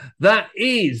film that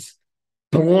is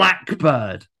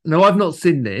Blackbird. Now, I've not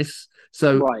seen this,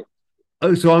 so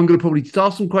so I'm going to probably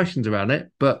ask some questions around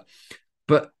it, but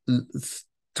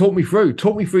talk me through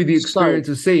the experience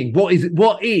of seeing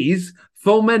what is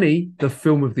for many the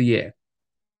film of the year.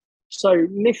 So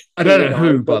I don't know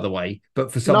who, by the way,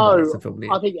 but for someone, it's the film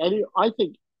of the year. I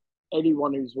think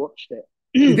anyone who's watched it.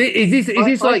 Is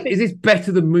this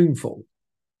better than Moonfall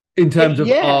in terms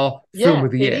of our film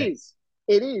of the year?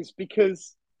 It is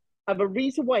because, and the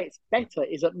reason why it's better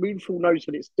is that Moonfall knows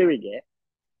when it's doing it,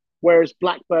 whereas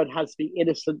Blackbird has the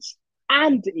innocence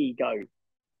and ego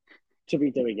to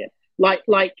be doing it.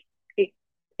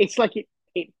 It's like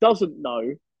it doesn't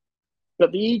know,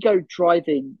 but the ego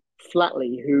driving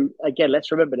Flatley, who, again,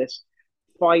 let's remember this,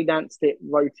 financed it,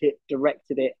 wrote it,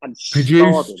 directed it, and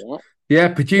starred in it.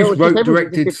 Yeah, produced, wrote,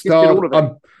 directed, starred.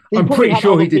 I'm pretty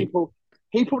sure he did.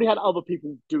 He probably had other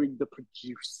people doing the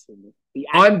producing.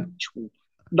 I'm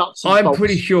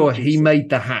pretty sure he made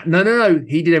the hat. No,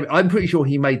 he did. I'm pretty sure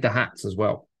he made the hats as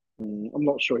well. I'm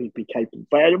not sure he'd be capable,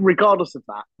 but regardless of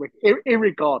that,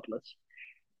 irregardless,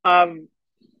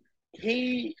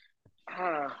 he.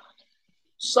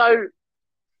 So,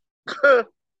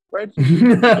 right.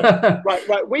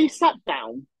 We sat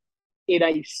down in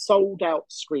a sold out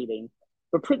screening,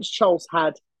 but Prince Charles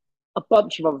had a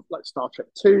bunch of other, like Star Trek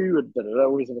 2 and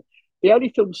all these other. The only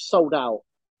film sold out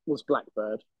was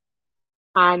Blackbird.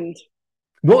 And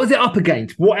What was it up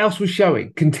against? What else was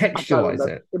showing? I don't Contextualize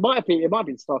remember. it. It might have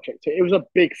been Star Trek 2. It was a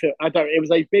big film. I don't. It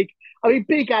was a big. I mean,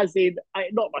 big as in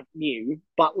not like new,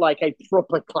 but like a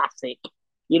proper classic.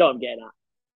 You know what I'm getting at.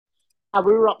 And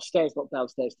we were upstairs, not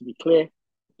downstairs, to be clear.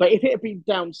 But if it had been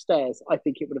downstairs, I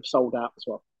think it would have sold out as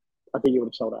well. I think it would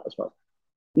have sold out as well.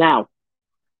 Now,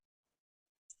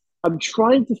 I'm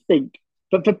trying to think,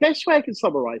 but the best way I can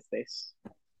summarize this,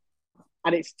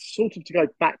 and it's sort of to go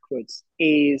backwards,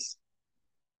 is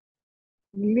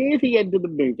near the end of the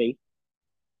movie,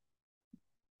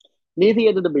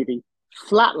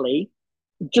 Flatly,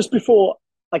 just before,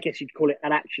 I guess you'd call it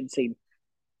an action scene,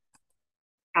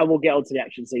 and we'll get onto the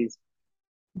action scenes,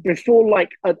 before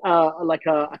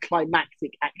a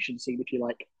climactic action scene, if you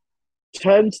like,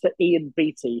 turns to Ian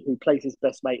Beattie, who plays his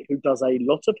best mate, who does a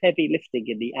lot of heavy lifting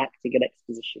in the acting and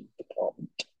exposition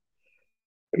department,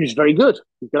 who's very good.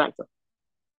 He's a good actor.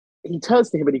 He turns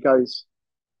to him and he goes,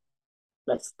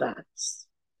 "Let's dance."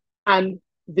 And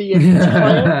the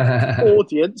entire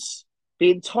audience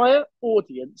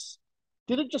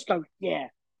didn't just go, "Yeah."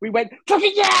 We went,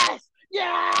 "Fucking yes!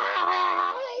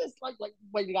 Yes!" Like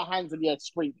waving our hands in the air,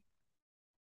 screaming.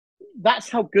 That's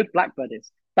how good Blackbird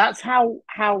is. That's how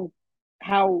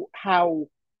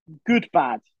good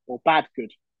bad or bad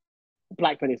good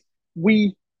Blackbird is.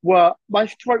 My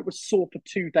throat was sore for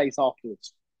 2 days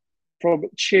afterwards from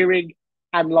cheering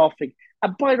and laughing.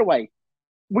 And by the way,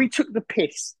 we took the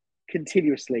piss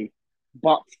continuously,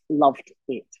 but loved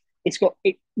it. It's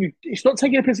not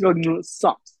taking a piss and going, "No, it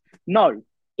sucks." No,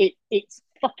 it's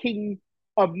fucking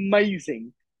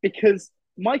amazing because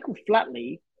Michael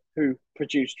Flatley, who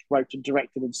produced, wrote, and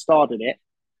directed and starred in it,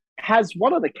 has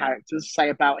one of the characters say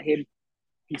about him,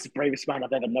 "He's the bravest man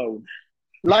I've ever known."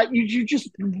 Like you just,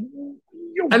 And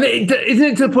isn't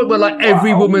it to the point where like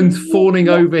every woman's fawning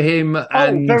over him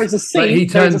and there is a like scene. he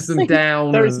turns them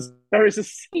down? There is a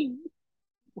scene.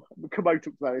 Komodo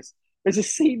took those. There's a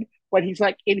scene when he's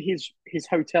like in his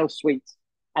hotel suite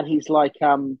and he's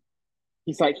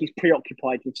he's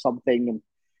preoccupied with something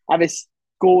and this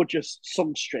gorgeous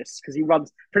songstress because he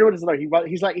runs. For anyone doesn't know,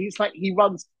 he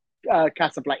runs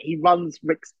Casablanca. He runs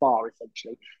Rick's Bar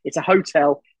essentially. It's a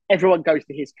hotel. Everyone goes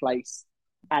to his place,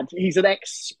 and he's an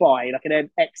ex-spy, like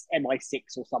an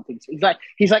ex-MI6 or something. So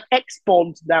he's like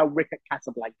ex-Bond now Rick at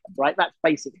Casablanca, right? That's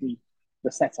basically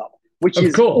the setup, which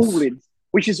is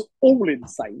all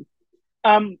insane.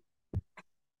 The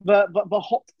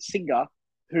hot singer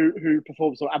who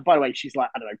performs, and by the way, she's like,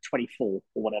 I don't know, 24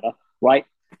 or whatever, right?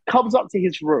 Comes up to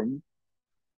his room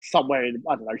somewhere in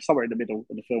the middle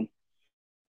of the film,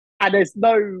 and there's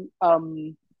no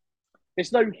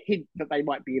hint that they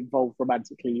might be involved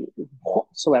romantically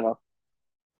whatsoever.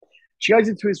 She goes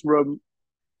into his room.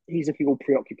 He's looking all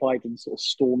preoccupied and sort of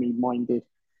stormy minded,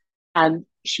 and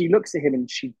she looks at him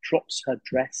and she drops her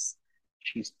dress.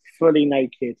 She's fully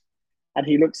naked, and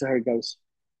he looks at her and goes,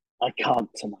 "I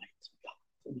can't tonight."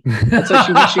 And so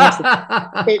she has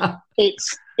to.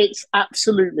 It's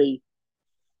absolutely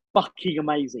fucking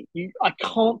amazing. I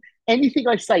can't. Anything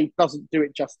I say doesn't do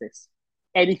it justice.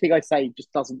 Anything I say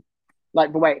just doesn't.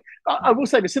 Like the way I will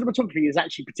say, the cinematography is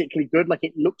actually particularly good. Like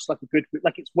it looks like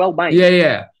it's well made.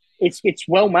 Yeah. It's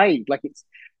well made. Like it's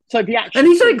so the action. And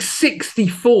he's like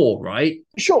 64, right?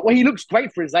 Sure. Well, he looks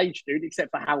great for his age, dude.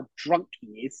 Except for how drunk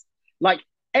he is. Like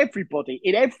everybody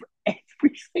in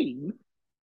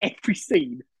every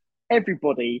scene,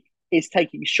 everybody is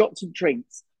taking shots and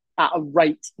drinks at a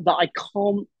rate that I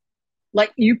can't.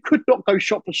 Like you could not go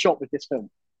shot for shot with this film.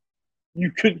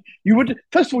 You would,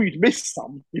 first of all, you'd miss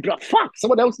some. You'd be like, "Fuck,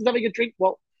 someone else is having a drink."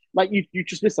 Well, like you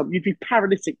just miss some. You'd be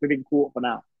paralytic within quarter of an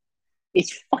hour.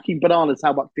 It's fucking bananas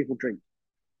how much people drink.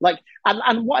 Like,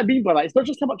 and what I mean by that, it's not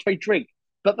just how much they drink,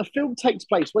 but the film takes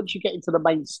place once you get into the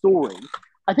main story.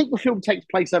 I think the film takes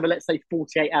place over, let's say,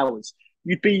 48 hours.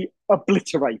 You'd be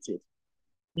obliterated.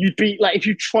 You'd be like, if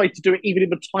you tried to do it even in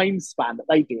the time span that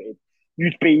they do it in,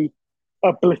 you'd be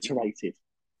obliterated.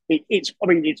 It's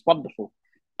wonderful.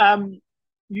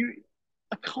 You,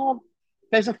 I can't.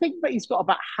 There's a thing that he's got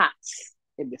about hats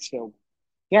in this film.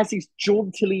 He has these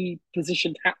jauntily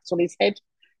positioned hats on his head,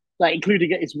 like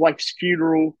including at his wife's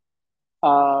funeral.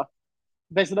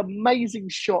 There's an amazing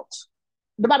shot.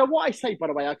 No matter what I say, by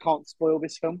the way, I can't spoil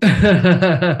this film.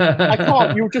 I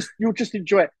can't. You'll just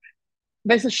enjoy it.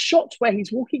 There's a shot where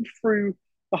he's walking through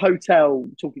the hotel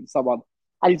talking to someone,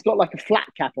 and he's got like a flat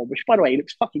cap on, which, by the way, he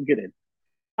looks fucking good in.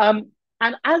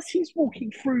 And as he's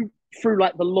walking through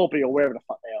like the lobby or wherever the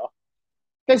fuck they are,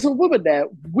 there's a woman there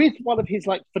with one of his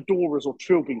like fedoras or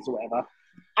trilbies or whatever.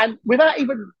 And without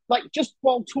even like just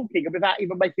while talking and without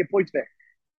even making a point of it,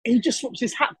 he just swaps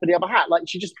his hat for the other hat. Like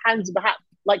she just hands him a hat,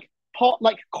 like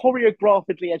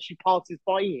choreographically as she passes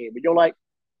by him. And you're like,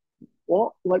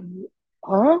 what? Like,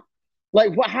 huh?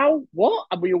 Like what? How? What?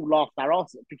 And we all laugh our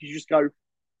asses because you just go,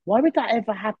 why would that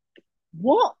ever happen?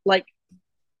 What? Like,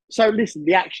 so listen,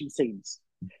 the action scenes.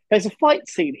 There's a fight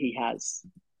scene he has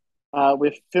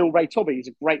with Phil Ray Tommy. He's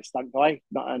a great stunt guy,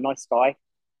 a nice guy.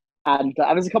 And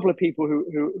there's a couple of people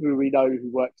who we know who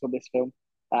worked on this film,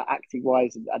 acting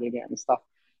wise and in it and stuff.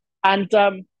 And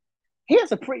he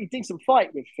has a pretty decent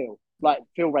fight with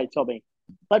Phil Ray Tommy,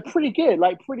 like pretty good,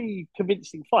 like pretty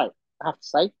convincing fight, I have to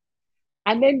say.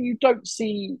 And then you don't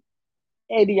see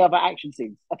any other action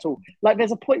scenes at all. Like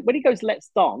there's a point when he goes,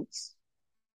 "Let's dance."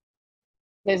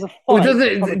 There's a fight. Well,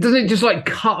 doesn't it just like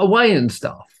cut away and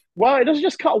stuff? Well, it doesn't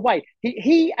just cut away.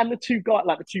 He and the two guys,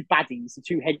 like the two baddies, the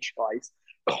two hench guys,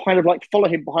 kind of like follow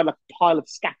him behind a pile of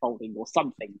scaffolding or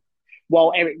something,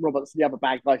 while Eric Roberts and the other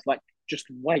bad guys like just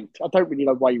wait. I don't really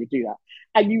know why you would do that.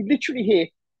 And you literally hear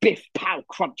biff, pow,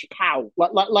 crunch, pow,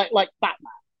 like Batman,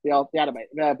 the anime,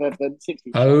 the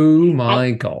 60s. Oh my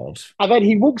God. And then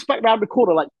he walks back around the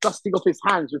corner, like dusting off his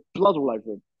hands with blood all over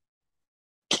him.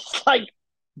 Like,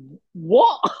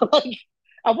 what? Like,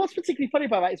 and what's particularly funny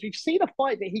about that is we've seen a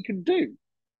fight that he can do.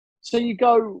 So you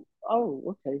go,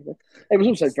 oh, okay. It was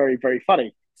also very, very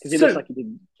funny because he looks like he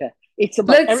didn't care. It's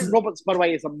about Eric Roberts, by the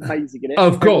way, is amazing in it.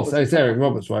 Of course, it's Eric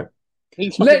Roberts, right?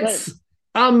 He's let's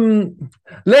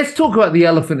talk about the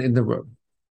elephant in the room.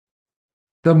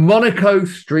 The Monaco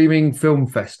Streaming Film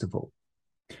Festival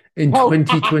in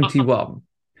 2021,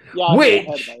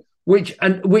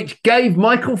 which gave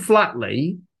Michael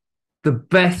Flatley the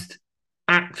Best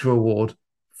Actor award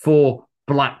for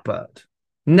Blackbird.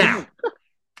 Now,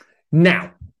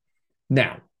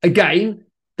 again,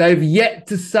 they've yet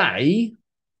to say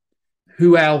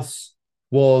who else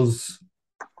was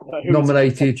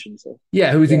nominated.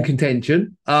 Who was in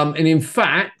contention. And in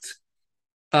fact,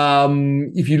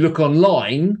 if you look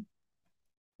online,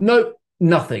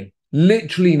 nothing.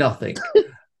 Literally nothing.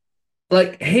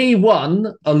 Like he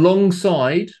won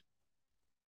alongside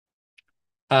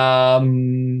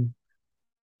who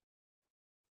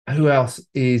else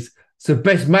is so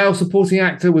best male supporting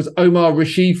actor was Omar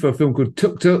Rashid for a film called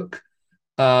Tuk Tuk.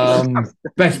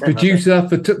 Best producer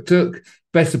for Tuk Tuk,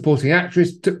 best supporting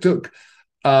actress Tuk Tuk,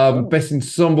 best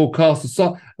ensemble cast of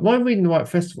song. Am I reading the right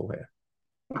festival here?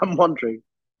 I'm wondering.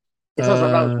 It sounds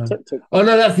like that was for Tuk Tuk. Oh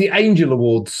no, that's the Angel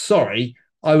Awards. Sorry,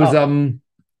 I was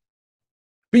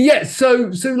But yeah,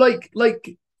 so like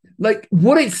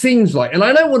what it seems like, and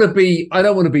I don't want to be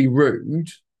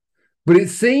rude, but it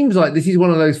seems like this is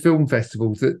one of those film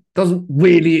festivals that doesn't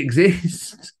really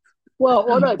exist.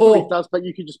 Well, I know it probably does, but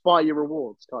you can just buy your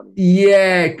rewards, can't you?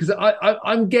 Yeah, because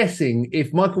I'm guessing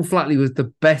if Michael Flatley was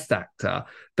the best actor,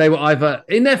 they were either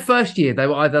in their first year they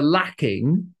were either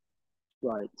lacking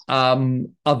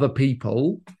other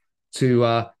people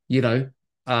to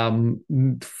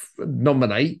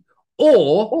nominate,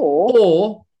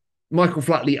 or Michael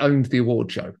Flatley owned the award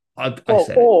show.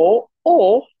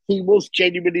 Or he was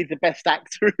genuinely the best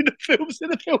actor in the film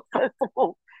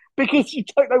festival because you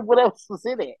don't know what else was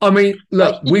in it. I mean,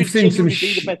 look, we've seen some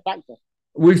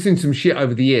we've seen some shit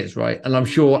over the years, right? And I'm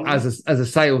sure as a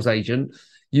sales agent,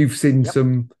 you've seen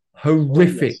some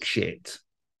horrific shit.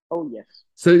 Oh yes.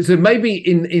 So maybe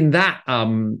in that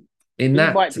he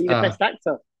might be the best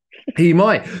actor. He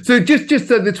might. So just the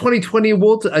 2020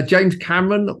 awards, James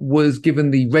Cameron was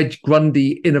given the Reg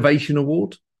Grundy Innovation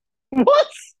Award. What?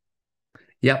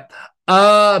 Yep.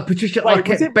 Patricia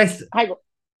Arquette, best. Hang on.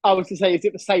 I was to say, is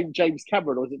it the same James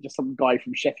Cameron or is it just some guy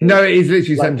from Sheffield? No, it is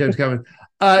literally the same James Cameron.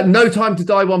 No Time to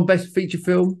Die won Best Feature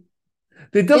Film.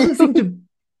 There doesn't seem to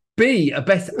be a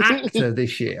Best Actor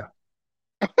this year.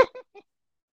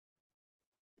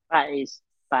 That is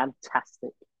fantastic.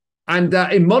 And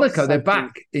in Monaco, they're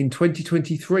back in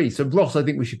 2023. So, Ross, I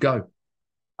think we should go.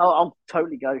 Oh, I'll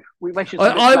totally go. We should.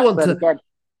 I want to. Again.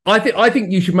 I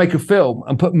think you should make a film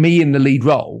and put me in the lead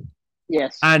role.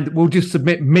 Yes. And we'll just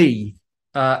submit me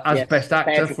as best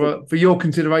actor for your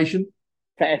consideration.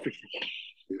 For everything.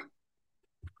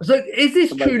 So is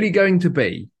this truly going to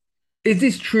be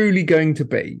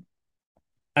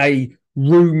a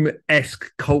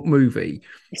Room-esque cult movie?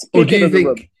 Or do you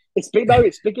think it's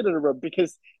bigger than a Room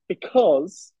because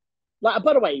like,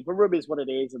 by the way, the Room is what it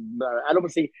is, and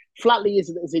obviously Flatley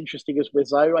isn't as interesting as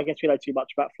Wiseau. I guess we know too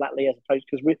much about Flatley as opposed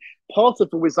because part of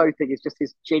the Wiseau thing is just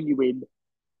his genuine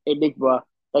enigma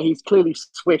that he's clearly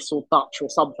Swiss or Dutch or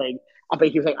something, I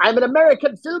think he was like, I'm an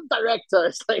American film director.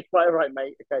 It's like, right,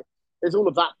 mate. Okay. There's all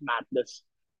of that madness.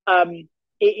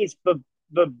 It is the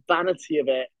vanity of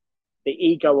it, the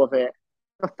ego of it.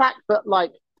 The fact that,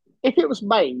 like, if it was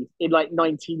made in like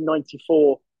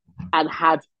 1994 and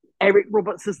had Eric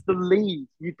Roberts as the lead,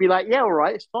 you'd be like, yeah, all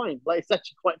right, it's fine. Like, it's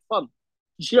actually quite fun.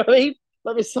 Do you know what I mean?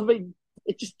 Like, there's something,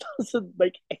 it just doesn't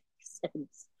make any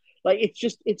sense. Like,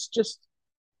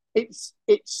 it's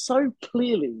so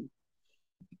clearly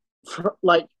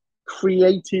like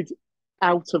created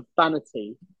out of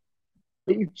vanity.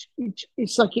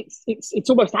 It's like it's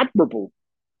almost admirable.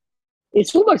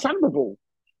 It's almost admirable.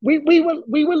 We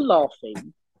were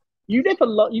laughing. You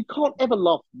can't ever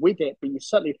laugh with it, but you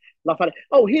certainly laugh at it.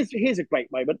 Oh, here's a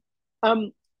great moment.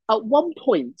 At one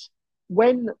point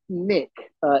when Nick,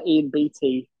 Ian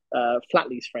Beattie,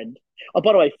 Flatley's friend. Oh,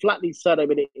 by the way, Flatley's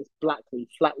surname in it is Blackley.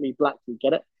 Flatley, Blackley.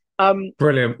 Get it?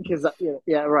 Brilliant. Because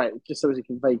yeah, right. Just so as you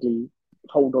can vaguely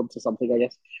hold on to something, I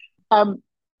guess.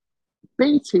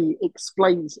 Beattie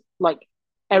explains like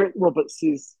Eric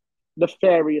Roberts's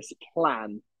nefarious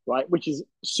plan, right, which is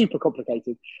super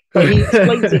complicated. But he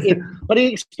explains it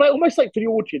almost like for the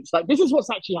audience, like this is what's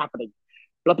actually happening.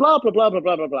 Blah blah blah blah blah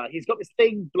blah blah blah. He's got this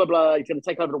thing, blah blah. He's going to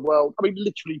take over the world. I mean,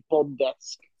 literally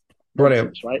Bond-esque.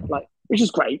 Brilliant, right? Like, which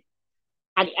is great,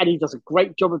 and he does a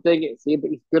great job of doing it. He's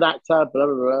a good actor. Blah blah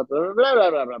blah blah blah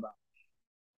blah blah blah.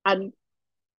 And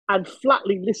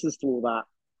Flatley listens to all that,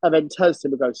 and then turns to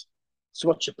him and goes, "So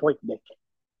what's your point, Nick?"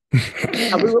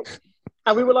 and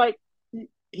we were like,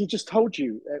 "He just told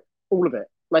you all of it.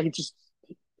 Like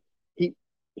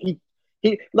he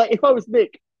like if I was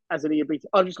Nick as an EMB,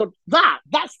 I'd just gone,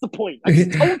 that's the point. I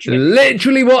just told you.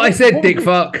 Literally what I said, dick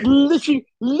fuck.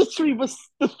 Literally was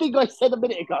the thing I said a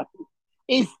minute ago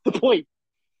is the point.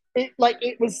 It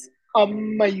was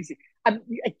amazing. And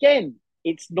again,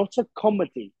 it's not a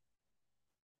comedy.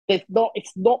 It's not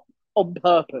on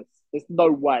purpose. There's no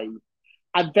way.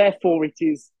 And therefore it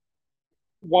is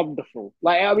wonderful.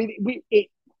 Like, I mean,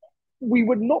 we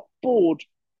were not bored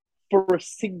for a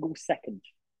single second.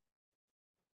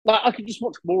 Like, I could just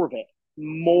watch more of it,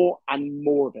 more and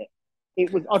more of it.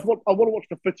 It was. I want to watch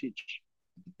the footage.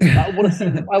 I want to see.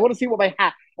 I want to see what they had.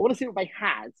 I want to see what they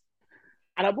had.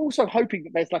 And I'm also hoping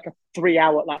that there's like a 3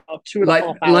 hour, like a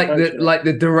 2.5 hour, like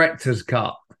the director's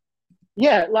cut.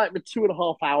 Yeah, like the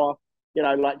 2.5 hour. You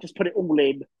know, like just put it all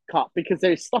in cut, because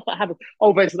there's stuff that happens.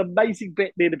 Oh, there's an amazing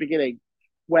bit near the beginning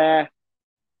where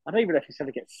I don't even know if it's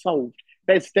ever gets solved.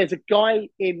 There's a guy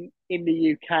in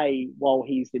the UK while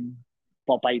he's in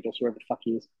Barbados, wherever the fuck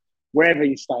he is, wherever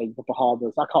he's staying, the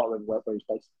Bahamas. I can't remember where he's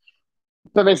based.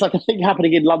 But there's like a thing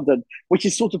happening in London, which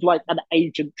is sort of like an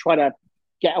agent trying to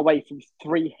get away from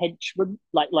 3 henchmen.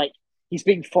 Like he's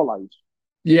being followed,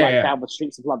 down the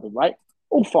streets of London, right?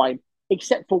 All fine,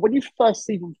 except for when you first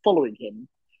see them following him.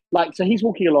 Like, so he's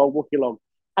walking along,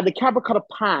 and the camera kind of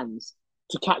pans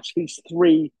to catch these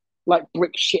 3 like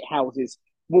brick shit houses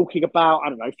walking about, I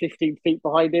don't know, 15 feet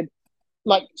behind him,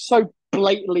 like so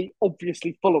blatantly,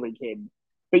 obviously following him.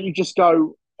 But you just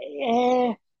go,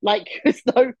 yeah, like as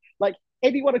though like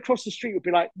anyone across the street would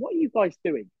be like, "What are you guys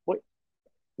doing?" What?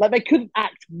 Like, they couldn't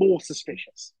act more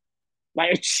suspicious.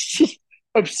 Like, it's just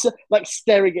like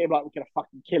staring at him like we're gonna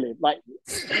fucking kill him. Like,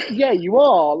 yeah, you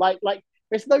are. Like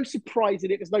there's no surprise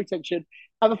in it. There's no tension.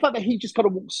 And the fact that he just kind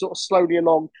of walks sort of slowly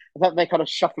along, and that they're kind of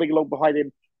shuffling along behind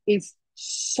him, is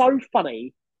so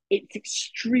funny. It's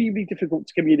extremely difficult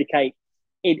to communicate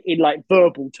in like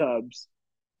verbal terms,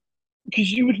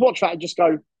 because you would watch that and just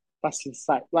go, "That's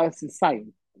insane! Like, that's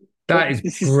insane." That is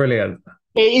brilliant.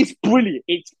 It is brilliant.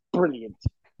 It's brilliant.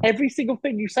 Every single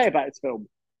thing you say about this film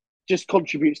just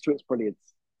contributes to its brilliance.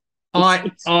 I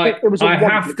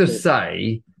have to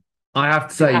say,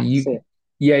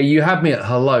 you had me at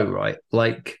hello, right?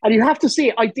 Like, and you have to see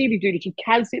it. Ideally, dude, if you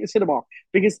can see it in the cinema,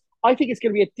 because I think it's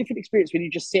going to be a different experience when you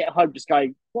just sit at home, just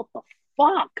going, "What the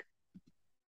fuck?"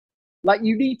 Like,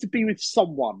 you need to be with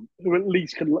someone who at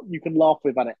least you can laugh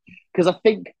with at it, because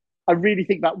I really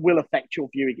think that will affect your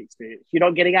viewing experience. You're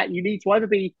not getting at. You need to either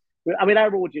be. I mean,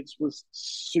 our audience was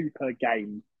super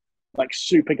game, so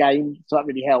that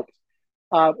really helped.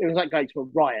 It was like going to a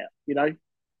riot,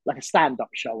 like a stand-up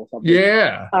show or something.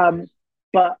 Yeah.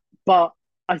 But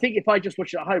I think if I just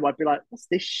watched it at home, I'd be like, "What's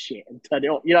this shit?" and turn it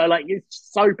on. Like,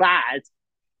 it's so bad.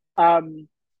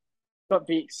 But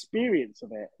the experience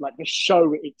of it, like the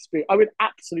show experience, I would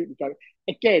absolutely go.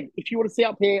 Again, if you want to see it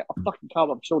up here, I'll fucking come.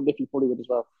 I'm sure Nicky probably would as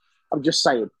well. I'm just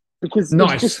saying, because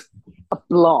it's just a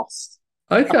blast.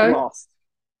 Okay.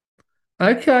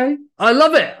 Okay. I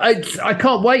love it. I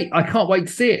can't wait. I can't wait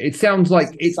to see it. It sounds like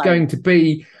it's going to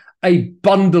be a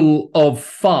bundle of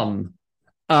fun.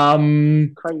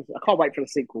 Crazy. I can't wait for the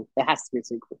sequel. There has to be a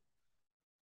sequel.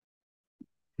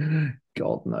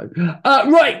 God no.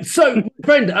 Right, so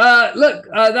friend, look,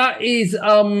 that is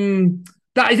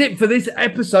it for this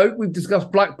episode. We've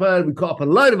discussed Blackbird. We've caught up a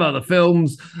load of other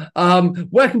films.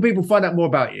 Where can people find out more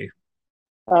about you?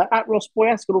 At Ross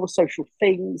Boyas, got all the social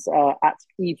things. At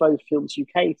Evo Films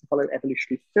UK to follow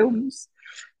Evolutionary Films,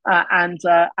 and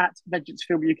at Vengeance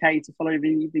Film UK to follow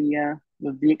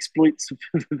the exploits of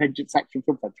the Vengeance Action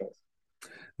Film franchise.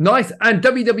 Nice. And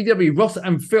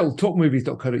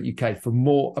www.rossandphiltalkmovies.co.uk for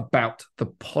more about the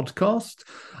podcast.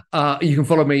 You can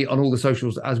follow me on all the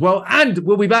socials as well. And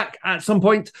we'll be back at some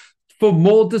point for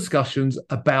more discussions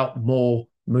about more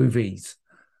movies.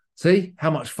 See,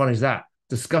 how much fun is that?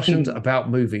 Discussions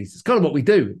about movies. It's kind of what we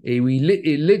do. It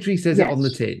literally says it on the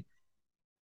tin.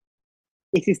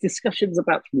 It is discussions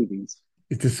about movies.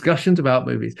 It's discussions about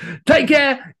movies. Take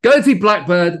care. Go and see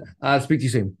Blackbird. Speak to you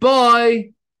soon.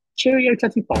 Bye. Cheerio,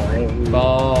 Teddy. Bye.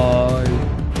 Bye.